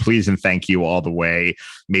friendlier. Please and thank you all the way.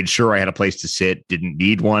 Made sure I had a place to sit. Didn't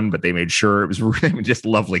need one, but they made sure. It was really just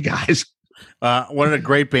lovely guys. What a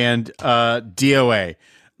great band. DOA.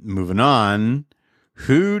 Moving on.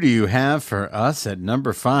 Who do you have for us at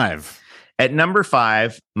number 5? At number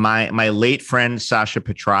 5, my late friend Sasha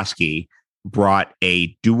Petrosky brought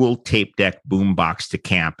a dual tape deck boombox to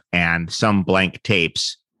camp and some blank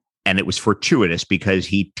tapes. And it was fortuitous because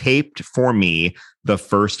he taped for me the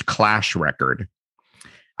first Clash record.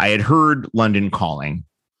 I had heard London Calling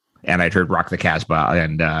and I'd heard Rock the Casbah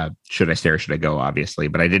and Should I Stare, Should I Go, obviously,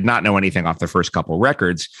 but I did not know anything off the first couple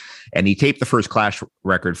records. And he taped the first Clash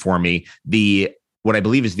record for me. What I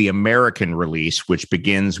believe is the American release, which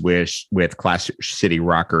begins with Clash City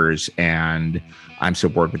Rockers and I'm So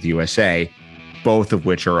Bored with the USA, both of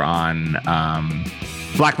which are on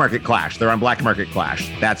Black Market Clash. They're on Black Market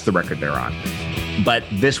Clash. That's the record they're on. But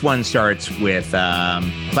this one starts with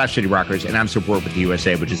Clash City Rockers and I'm So Bored with the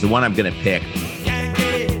USA, which is the one I'm going to pick.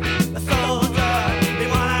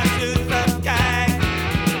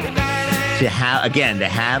 To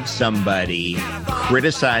have somebody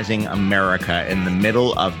criticizing America in the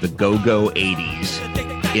middle of the go-go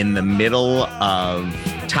 80s, in the middle of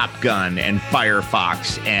Top Gun and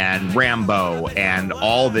Firefox and Rambo and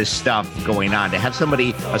all this stuff going on, to have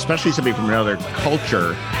somebody, especially somebody from another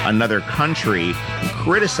culture, another country,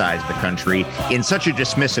 criticize the country in such a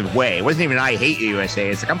dismissive way. It wasn't even I hate you, USA.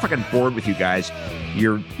 It's like, I'm fucking bored with you guys.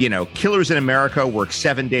 Killers in America work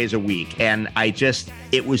 7 days a week. And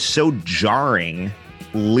it was so jarring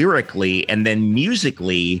lyrically and then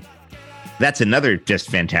musically. That's another just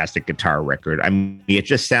fantastic guitar record. I mean, it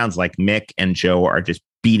just sounds like Mick and Joe are just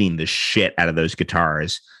beating the shit out of those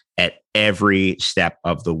guitars at every step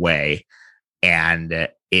of the way. And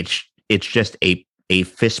it's just a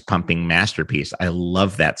fist pumping masterpiece. I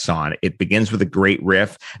love that song. It begins with a great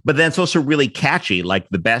riff, but then it's also really catchy, like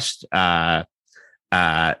the best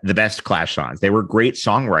Clash songs. They were great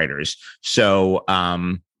songwriters. So,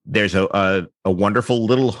 there's a wonderful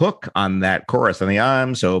little hook on that chorus on the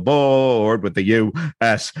I'm so bored with the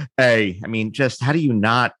USA. I mean, just how do you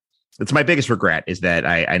not? It's my biggest regret is that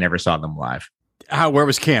I never saw them live. Where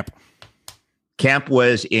was camp? Camp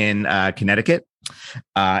was in Connecticut,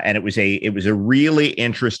 and it was a really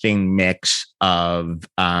interesting mix of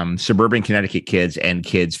suburban Connecticut kids and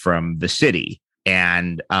kids from the city,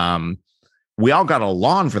 and we all got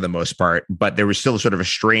along for the most part, but there was still sort of a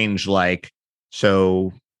strange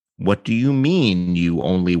so. What do you mean you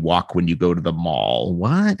only walk when you go to the mall?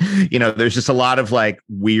 What? There's just a lot of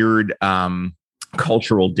weird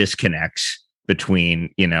cultural disconnects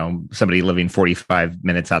between, somebody living 45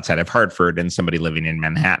 minutes outside of Hartford and somebody living in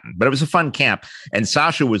Manhattan. But it was a fun camp. And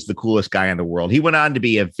Sasha was the coolest guy in the world. He went on to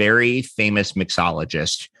be a very famous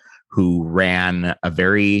mixologist who ran a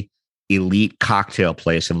very elite cocktail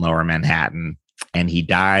place in Lower Manhattan. And he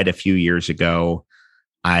died a few years ago.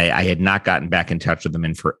 I had not gotten back in touch with him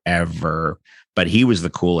in forever, but he was the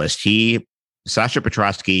coolest. Sasha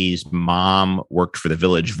Petrosky's mom worked for the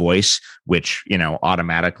Village Voice, which,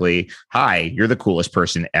 automatically, hi, you're the coolest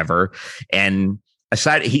person ever. And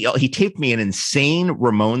aside, he taped me an insane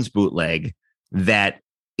Ramones bootleg that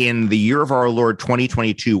in the year of our Lord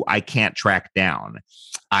 2022, I can't track down.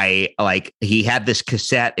 He had this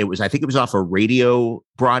cassette. I think it was off a radio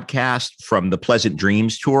broadcast from the Pleasant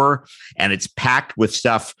Dreams tour. And it's packed with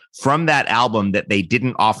stuff from that album that they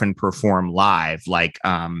didn't often perform live. Like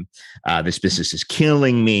This Business Is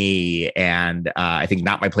Killing Me. And I think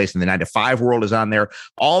Not My Place in the 9 to 5 World is on there.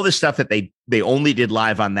 All the stuff that they only did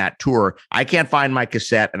live on that tour. I can't find my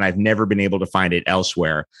cassette and I've never been able to find it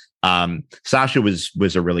elsewhere. Sasha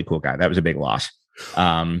was a really cool guy. That was a big loss.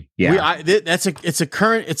 It's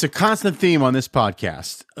a constant theme on this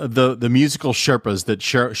podcast. The musical Sherpas that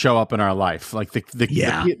show up in our life, like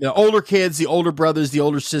the older kids, the older brothers, the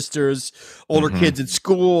older sisters, older kids at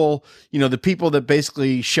school. The people that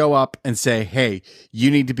basically show up and say, "Hey,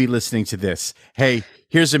 you need to be listening to this. Hey,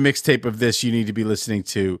 here's a mixtape of this. You need to be listening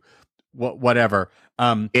to whatever."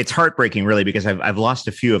 It's heartbreaking, really, because I've lost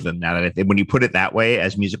a few of them now. When you put it that way,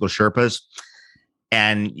 as musical Sherpas.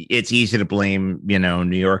 And it's easy to blame,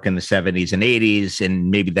 New York in the 70s and 80s, and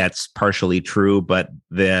maybe that's partially true. But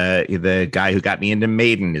the guy who got me into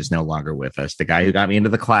Maiden is no longer with us. The guy who got me into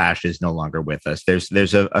the Clash is no longer with us.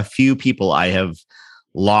 There's a few people I have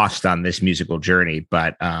lost on this musical journey,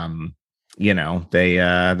 but their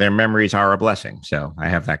memories are a blessing. So I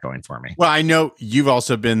have that going for me. Well, I know you've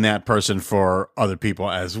also been that person for other people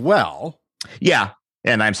as well. Yeah,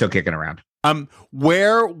 and I'm still kicking around.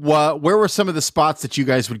 Where were some of the spots that you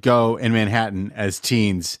guys would go in Manhattan as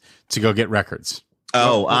teens to go get records?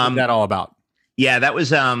 What was that all about? Yeah, it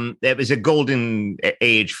was a golden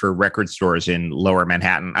age for record stores in Lower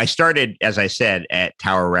Manhattan. I started, as I said, at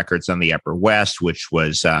Tower Records on the Upper West, which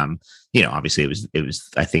was, obviously it was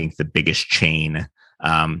I think the biggest chain.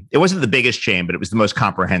 It wasn't the biggest chain, but it was the most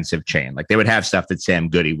comprehensive chain. Like they would have stuff that Sam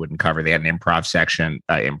Goody wouldn't cover. They had an improv section,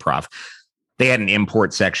 They had an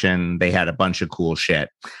import section. They had a bunch of cool shit.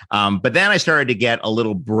 But then I started to get a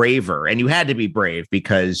little braver, and you had to be brave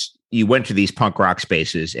because you went to these punk rock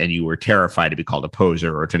spaces and you were terrified to be called a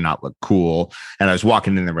poser or to not look cool. And I was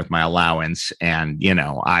walking in there with my allowance, and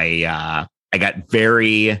I got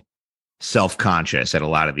very self-conscious at a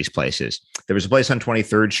lot of these places. There was a place on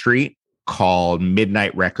 23rd Street called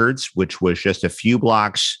Midnight Records, which was just a few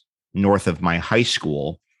blocks north of my high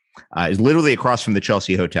school. It's literally across from the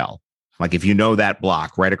Chelsea Hotel. Like if you know that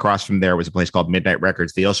block, right across from there was a place called Midnight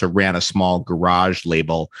Records. They also ran a small garage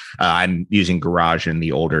label. I'm using garage in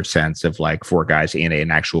the older sense of like four guys in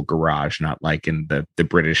an actual garage, not like in the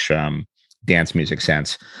British dance music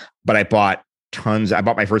sense. But I bought tons. I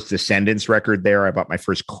bought my first Descendants record there. I bought my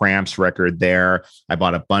first Cramps record there. I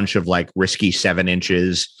bought a bunch of like Risky 7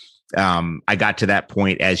 inches. I got to that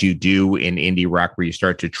point, as you do in indie rock, where you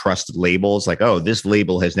start to trust labels like, oh, this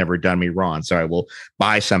label has never done me wrong, so I will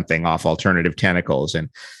buy something off Alternative Tentacles. And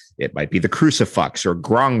it might be the Crucifix or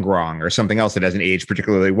Grong Grong or something else that hasn't aged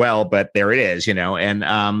particularly well, but there it is,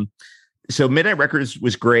 And so Midnight Records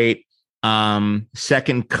was great.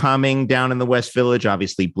 Second Coming down in the West Village,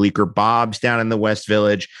 obviously Bleecker Bob's down in the West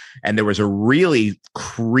Village. And there was a really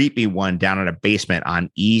creepy one down in a basement on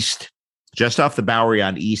just off the Bowery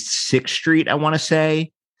on East 6th Street, I want to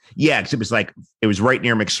say. Yeah, because it was right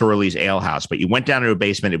near McSorley's Ale House, but you went down to a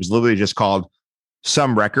basement. It was literally just called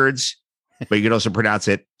Some Records, but you could also pronounce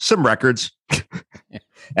it Some Records. And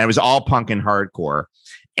it was all punk and hardcore.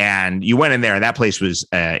 And you went in there and that place was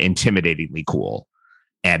intimidatingly cool.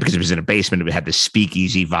 And because it was in a basement, it had this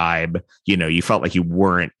speakeasy vibe. You felt like you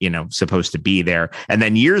weren't, supposed to be there. And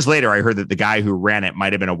then years later, I heard that the guy who ran it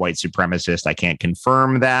might have been a white supremacist. I can't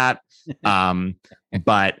confirm that.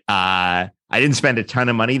 But I didn't spend a ton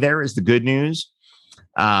of money there is the good news.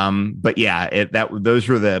 But yeah, those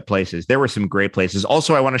were the places. There were some great places.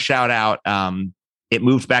 Also, I want to shout out, it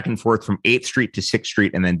moved back and forth from 8th Street to 6th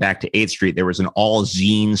Street and then back to 8th Street. There was an all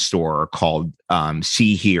zine store called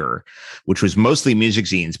See Here, which was mostly music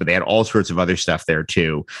zines, but they had all sorts of other stuff there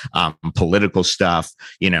too. Political stuff,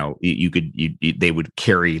 they would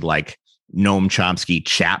carry like Noam Chomsky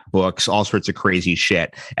chapbooks, all sorts of crazy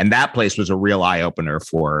shit. And that place was a real eye opener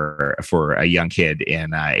for a young kid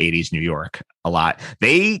in 80s New York a lot.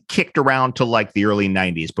 They kicked around to like the early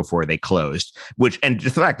 90s before they closed, and the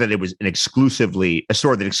fact that it was a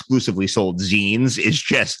store that exclusively sold zines is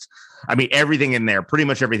just, everything in there, pretty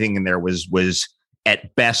much everything in there was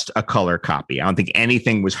at best a color copy. I don't think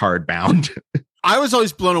anything was hardbound. I was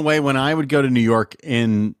always blown away when I would go to New York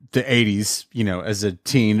in the 80s, as a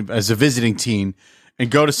teen, as a visiting teen,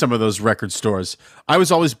 and go to some of those record stores. I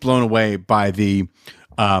was always blown away by the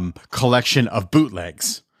collection of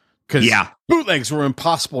bootlegs. Because bootlegs were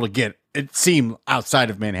impossible to get, it seemed, outside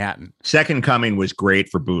of Manhattan. Second Coming was great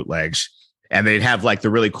for bootlegs. And they'd have like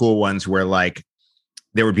the really cool ones where like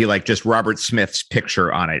there would be like just Robert Smith's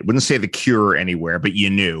picture on it. It wouldn't say The Cure anywhere, but you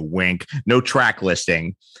knew, wink, no track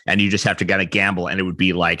listing. And you just have to kind of gamble. And it would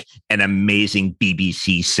be like an amazing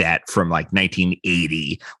BBC set from like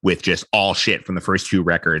 1980 with just all shit from the first two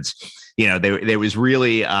records. You know, there was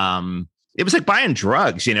really, it was like buying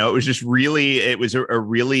drugs, you know, it was just really, it was a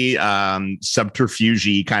really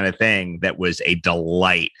subterfuge kind of thing that was a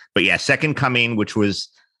delight. But yeah, Second Coming, which was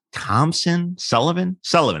Sullivan.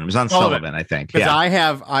 It was on Sullivan, I think. Yeah.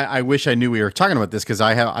 I wish I knew we were talking about this because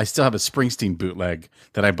I still have a Springsteen bootleg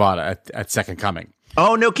that I bought at Second Coming.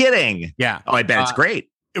 Oh, no kidding. Yeah. Oh, I bet it's great.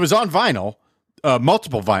 It was on vinyl,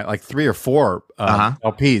 multiple vinyl, like 3 or 4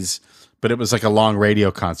 LPs, but it was like a long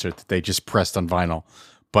radio concert that they just pressed on vinyl.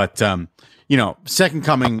 But, you know, Second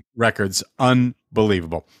Coming records,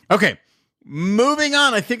 unbelievable. Okay. Moving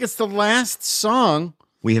on. I think it's the last song.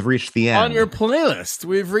 We have reached the end on your playlist.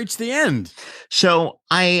 We've reached the end. So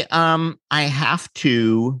I have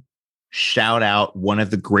to shout out one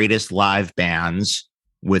of the greatest live bands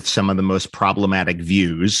with some of the most problematic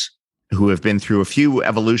views, who have been through a few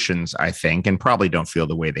evolutions, I think, and probably don't feel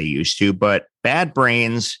the way they used to. But Bad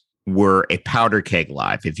Brains were a powder keg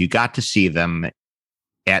live. If you got to see them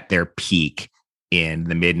at their peak in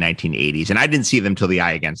the mid 1980s, and I didn't see them till the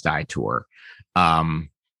Eye Against Eye tour.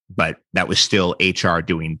 But that was still HR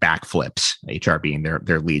doing backflips, HR being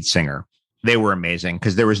their lead singer. They were amazing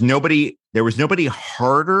because there was nobody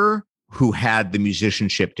harder who had the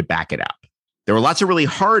musicianship to back it up. There were lots of really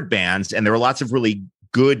hard bands and there were lots of really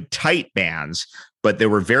good, tight bands, but there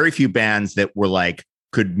were very few bands that were like,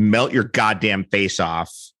 could melt your goddamn face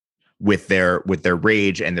off with their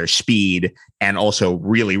rage and their speed and also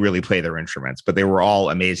really, really play their instruments. But they were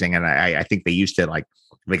all amazing. And I think they used to like,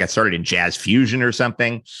 they got started in jazz fusion or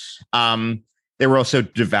something. They were also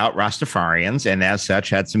devout Rastafarians and as such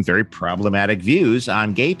had some very problematic views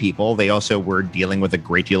on gay people. They also were dealing with a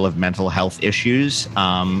great deal of mental health issues.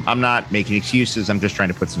 I'm not making excuses. I'm just trying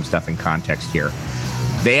to put some stuff in context here.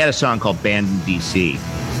 They had a song called Banned in DC.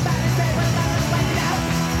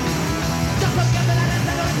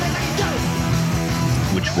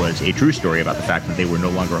 Which was a true story about the fact that they were no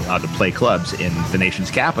longer allowed to play clubs in the nation's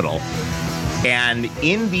capital. And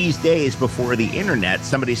in these days before the internet,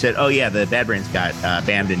 somebody said, oh, yeah, the Bad Brains got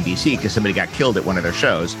banned in D.C. because somebody got killed at one of their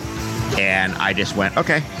shows. And I just went,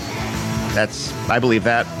 OK, I believe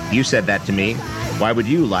that. You said that to me. Why would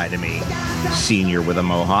you lie to me, senior with a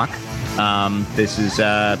mohawk? This is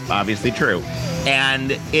obviously true.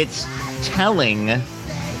 And it's telling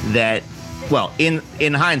that, well, in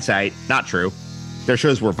hindsight, not true. Their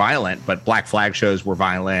shows were violent, but Black Flag shows were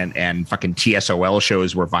violent and fucking TSOL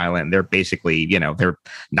shows were violent. And they're basically, you know, they're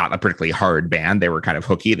not a particularly hard band. They were kind of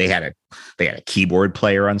hooky. They had a keyboard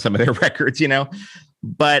player on some of their records, you know,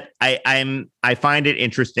 but I find it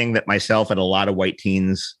interesting that myself and a lot of white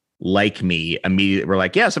teens like me immediately were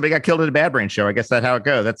like, yeah, somebody got killed at a Bad Brains show. I guess that's how it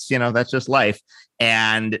goes. That's, you know, that's just life.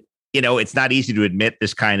 And, you know, it's not easy to admit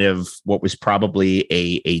this kind of what was probably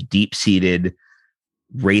a deep-seated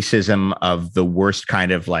racism of the worst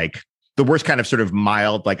kind of sort of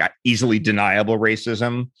mild, like easily deniable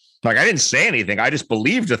racism. Like I didn't say anything. I just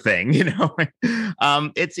believed a thing, you know.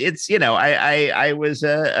 It's you know, I was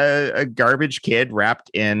a garbage kid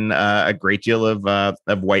wrapped in a great deal of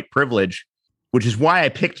white privilege, which is why I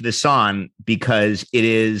picked this song because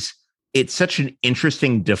it's such an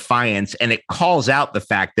interesting defiance, and it calls out the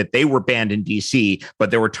fact that they were banned in DC,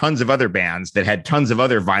 but there were tons of other bands that had tons of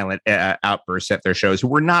other violent outbursts at their shows who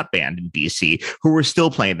were not banned in DC, who were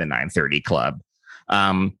still playing the 930 Club.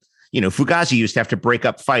 You know, Fugazi used to have to break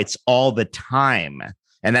up fights all the time,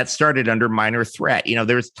 and that started under Minor Threat. You know,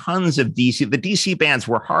 there's tons of DC. The DC bands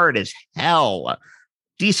were hard as hell.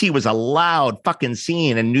 DC was a loud fucking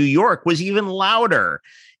scene, and New York was even louder.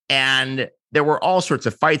 And there were all sorts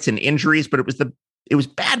of fights and injuries, but it was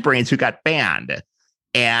Bad Brains who got banned.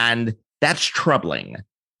 And that's troubling.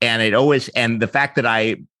 And the fact that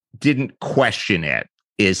I didn't question it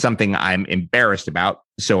is something I'm embarrassed about.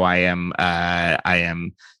 So I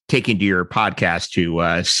am taking to your podcast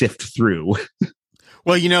to sift through.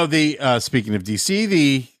 Well, you know, speaking of DC,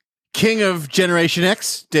 the king of Generation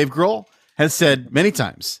X, Dave Grohl, has said many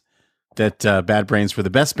times that Bad Brains were the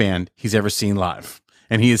best band he's ever seen live.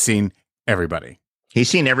 And he has seen everybody. He's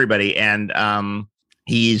seen everybody. And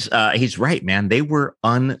he's right, man. They were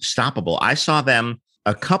unstoppable. I saw them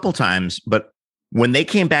a couple times, but when they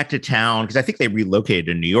came back to town, because I think they relocated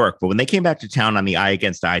to New York, but when they came back to town on the Eye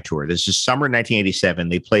Against Eye tour, this is summer 1987,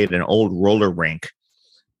 they played an old roller rink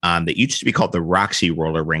that used to be called the Roxy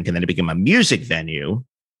Roller Rink, and then it became a music venue.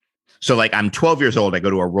 So like I'm 12 years old, I go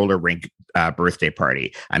to a roller rink birthday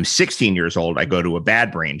party. I'm 16 years old, I go to a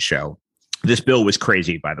Bad Brains show. This bill was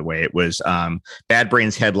crazy, by the way. It was Bad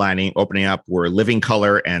Brains headlining, opening up were Living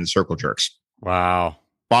Color and Circle Jerks. Wow.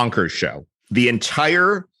 Bonkers show. The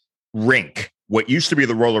entire rink, what used to be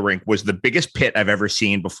the roller rink, was the biggest pit I've ever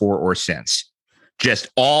seen before or since. Just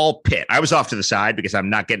all pit. I was off to the side because I'm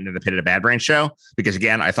not getting to the pit at a Bad Brains show. Because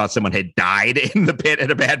again, I thought someone had died in the pit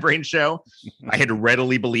at a Bad Brains show. I had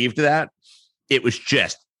readily believed that. It was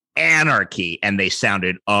just anarchy, and they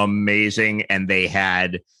sounded amazing, and they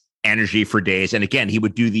had energy for days. And again, he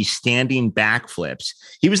would do these standing backflips.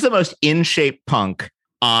 He was the most in shape punk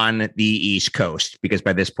on the East Coast, because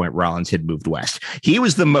by this point Rollins had moved west. He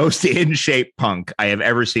was the most in shape punk I have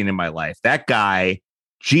ever seen in my life. That guy,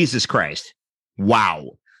 Jesus Christ.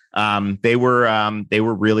 Wow. They were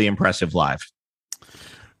really impressive live.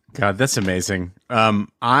 God, that's amazing.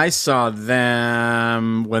 I saw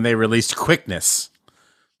them when they released Quickness.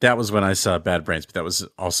 That was when I saw Bad Brains, but that was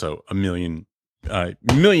also a million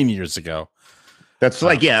years ago. That's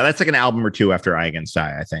like an album or two after Eye Against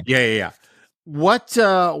Eye, I think. Yeah. What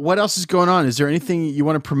else is going on? Is there anything you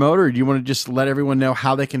want to promote, or do you want to just let everyone know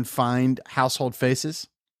how they can find Household Faces?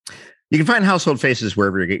 You can find Household Faces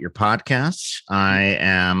wherever you get your podcasts. I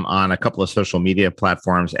am on a couple of social media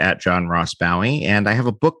platforms at John Ross Bowie, and I have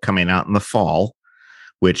a book coming out in the fall,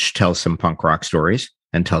 which tells some punk rock stories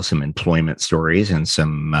and tells some employment stories and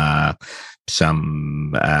some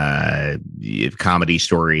comedy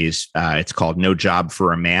stories. It's called No Job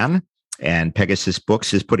for a Man, and Pegasus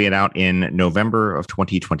Books is putting it out in November of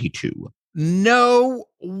 2022. No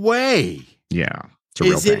way. Yeah.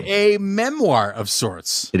 Is it a memoir of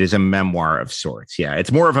sorts? It is a memoir of sorts. Yeah,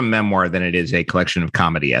 it's more of a memoir than it is a collection of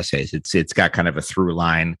comedy essays. It's got kind of a through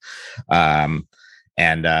line,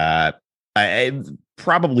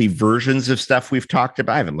 probably versions of stuff we've talked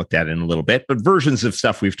about. I haven't looked at it in a little bit, but versions of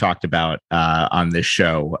stuff we've talked about on this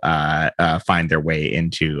show find their way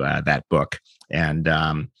into that book. And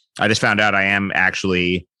I just found out I am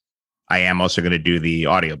also going to do the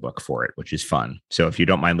audiobook for it, which is fun. So if you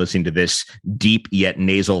don't mind listening to this deep yet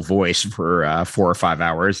nasal voice for 4 or 5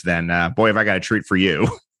 hours, then boy, have I got a treat for you.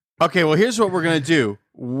 Okay, well, here's what we're going to do.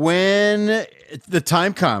 When the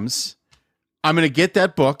time comes, I'm going to get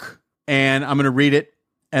that book and I'm going to read it.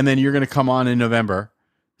 And then you're going to come on in November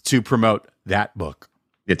to promote that book.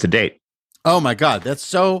 It's a date. Oh my God. That's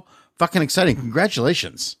so fucking exciting.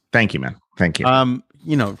 Congratulations. Thank you, man. Thank you.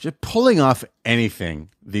 Just pulling off anything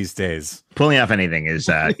these days. Pulling off anything is,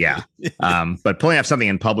 yeah. But pulling off something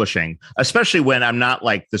in publishing, especially when I'm not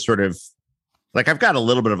like the sort of, like I've got a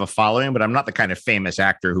little bit of a following, but I'm not the kind of famous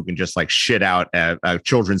actor who can just like shit out a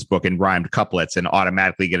children's book in rhymed couplets and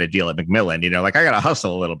automatically get a deal at Macmillan. Like I got to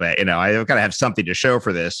hustle a little bit. I've got to have something to show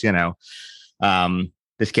for this.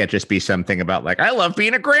 This can't just be something about like, I love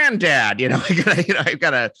being a granddad. I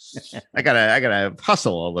gotta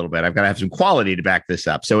hustle a little bit. I've got to have some quality to back this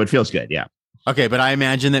up. So it feels good. Yeah. Okay. But I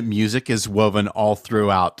imagine that music is woven all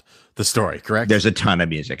throughout the story, correct? There's a ton of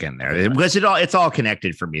music in there because it's all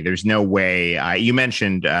connected for me. There's no way. You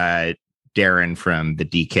mentioned Darren from the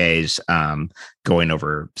DKs going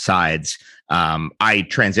over sides. I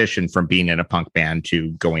transitioned from being in a punk band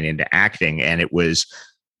to going into acting, and it was,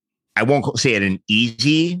 I won't say it an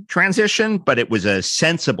easy transition, but it was a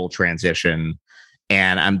sensible transition.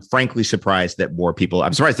 And I'm frankly surprised that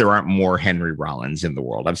I'm surprised there aren't more Henry Rollins in the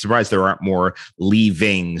world. I'm surprised there aren't more Lee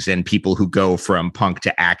Vings and people who go from punk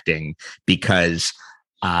to acting, because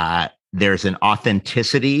there's an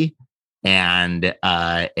authenticity and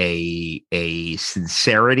a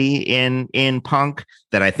sincerity in punk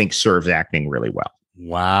that I think serves acting really well.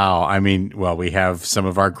 Wow. I mean, well, we have some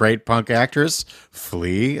of our great punk actors.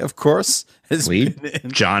 Flea, of course.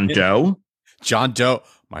 John Doe. John Doe.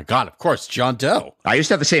 My God, of course, John Doe. I used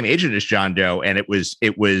to have the same agent as John Doe, and I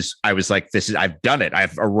was like, I've done it.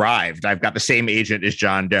 I've arrived. I've got the same agent as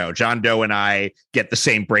John Doe. John Doe and I get the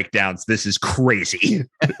same breakdowns. This is crazy.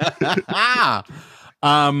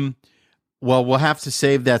 Well, we'll have to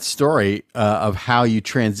save that story of how you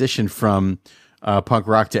transitioned from punk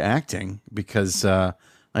rock to acting, because I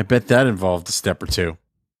bet that involved a step or two.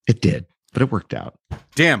 It did, but it worked out.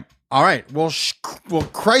 Damn. All right. Well,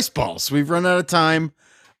 Christ balls. We've run out of time.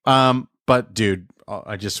 But dude,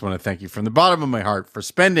 I just want to thank you from the bottom of my heart for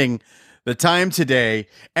spending the time today.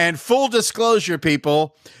 And full disclosure,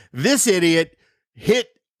 people, this idiot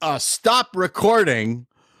hit a stop recording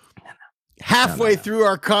halfway through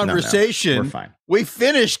our conversation, we're fine. We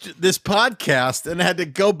finished this podcast and had to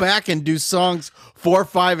go back and do songs 4,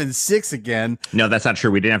 5, and 6 again. No, that's not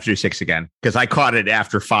true. We didn't have to do 6 again because I caught it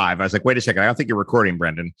after 5. I was like, wait a second. I don't think you're recording,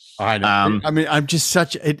 Brendan. I know. I mean, I'm just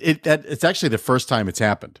such it's actually the first time it's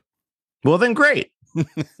happened. Well, then great.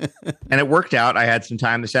 And it worked out. I had some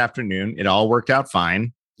time this afternoon. It all worked out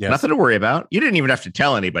fine. Yes. Nothing to worry about. You didn't even have to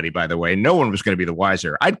tell anybody, by the way. No one was going to be the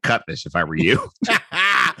wiser. I'd cut this if I were you.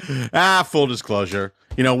 Full disclosure.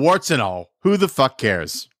 Warts and all. Who the fuck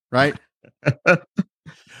cares, right?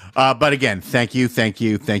 But again, thank you.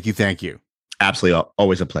 Absolutely.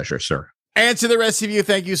 Always a pleasure, sir. And to the rest of you,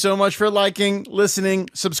 thank you so much for liking, listening,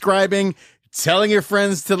 subscribing, telling your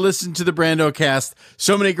friends to listen to the Brando Cast.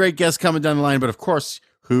 So many great guests coming down the line. But of course,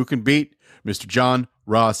 who can beat Mr. John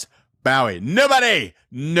Ross Bowie? Nobody.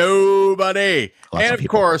 And of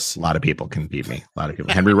course, a lot of people can beat me. A lot of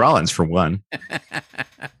people. Henry Rollins, for one.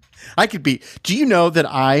 I could beat. Do you know that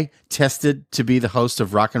I tested to be the host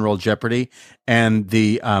of Rock and Roll Jeopardy, and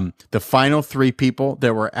the final 3 people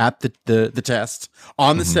that were at the test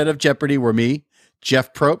on the set of Jeopardy were me,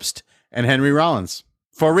 Jeff Probst, and Henry Rollins.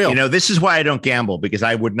 For real. This is why I don't gamble, because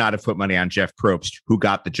I would not have put money on Jeff Probst, who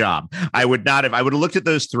got the job. I would have looked at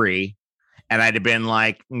those 3. And I'd have been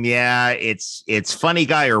like, yeah, it's Funny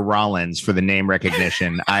Guy or Rollins for the name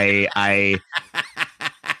recognition.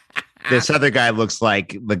 This other guy looks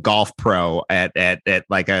like the golf pro at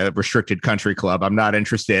like a restricted country club. I'm not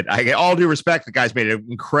interested. I get all due respect. The guy's made an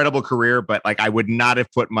incredible career, but like I would not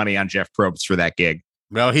have put money on Jeff Probst for that gig.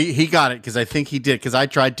 Well, he got it because I think he did, because I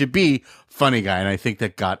tried to be Funny Guy and I think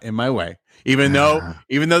that got in my way. Even though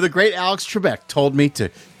the great Alex Trebek told me to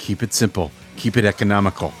keep it simple, keep it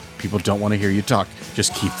economical. People don't want to hear you talk.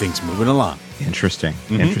 Just keep things moving along. Interesting.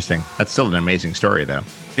 That's still an amazing story, though.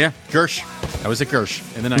 Yeah, Gersh. That was a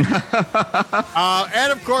Gersh in the 90s.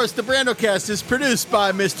 And of course, the Brando Cast is produced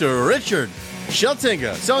by Mr. Richard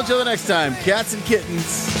Sheltinga. So until the next time, cats and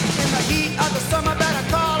kittens. In the heat of the summer.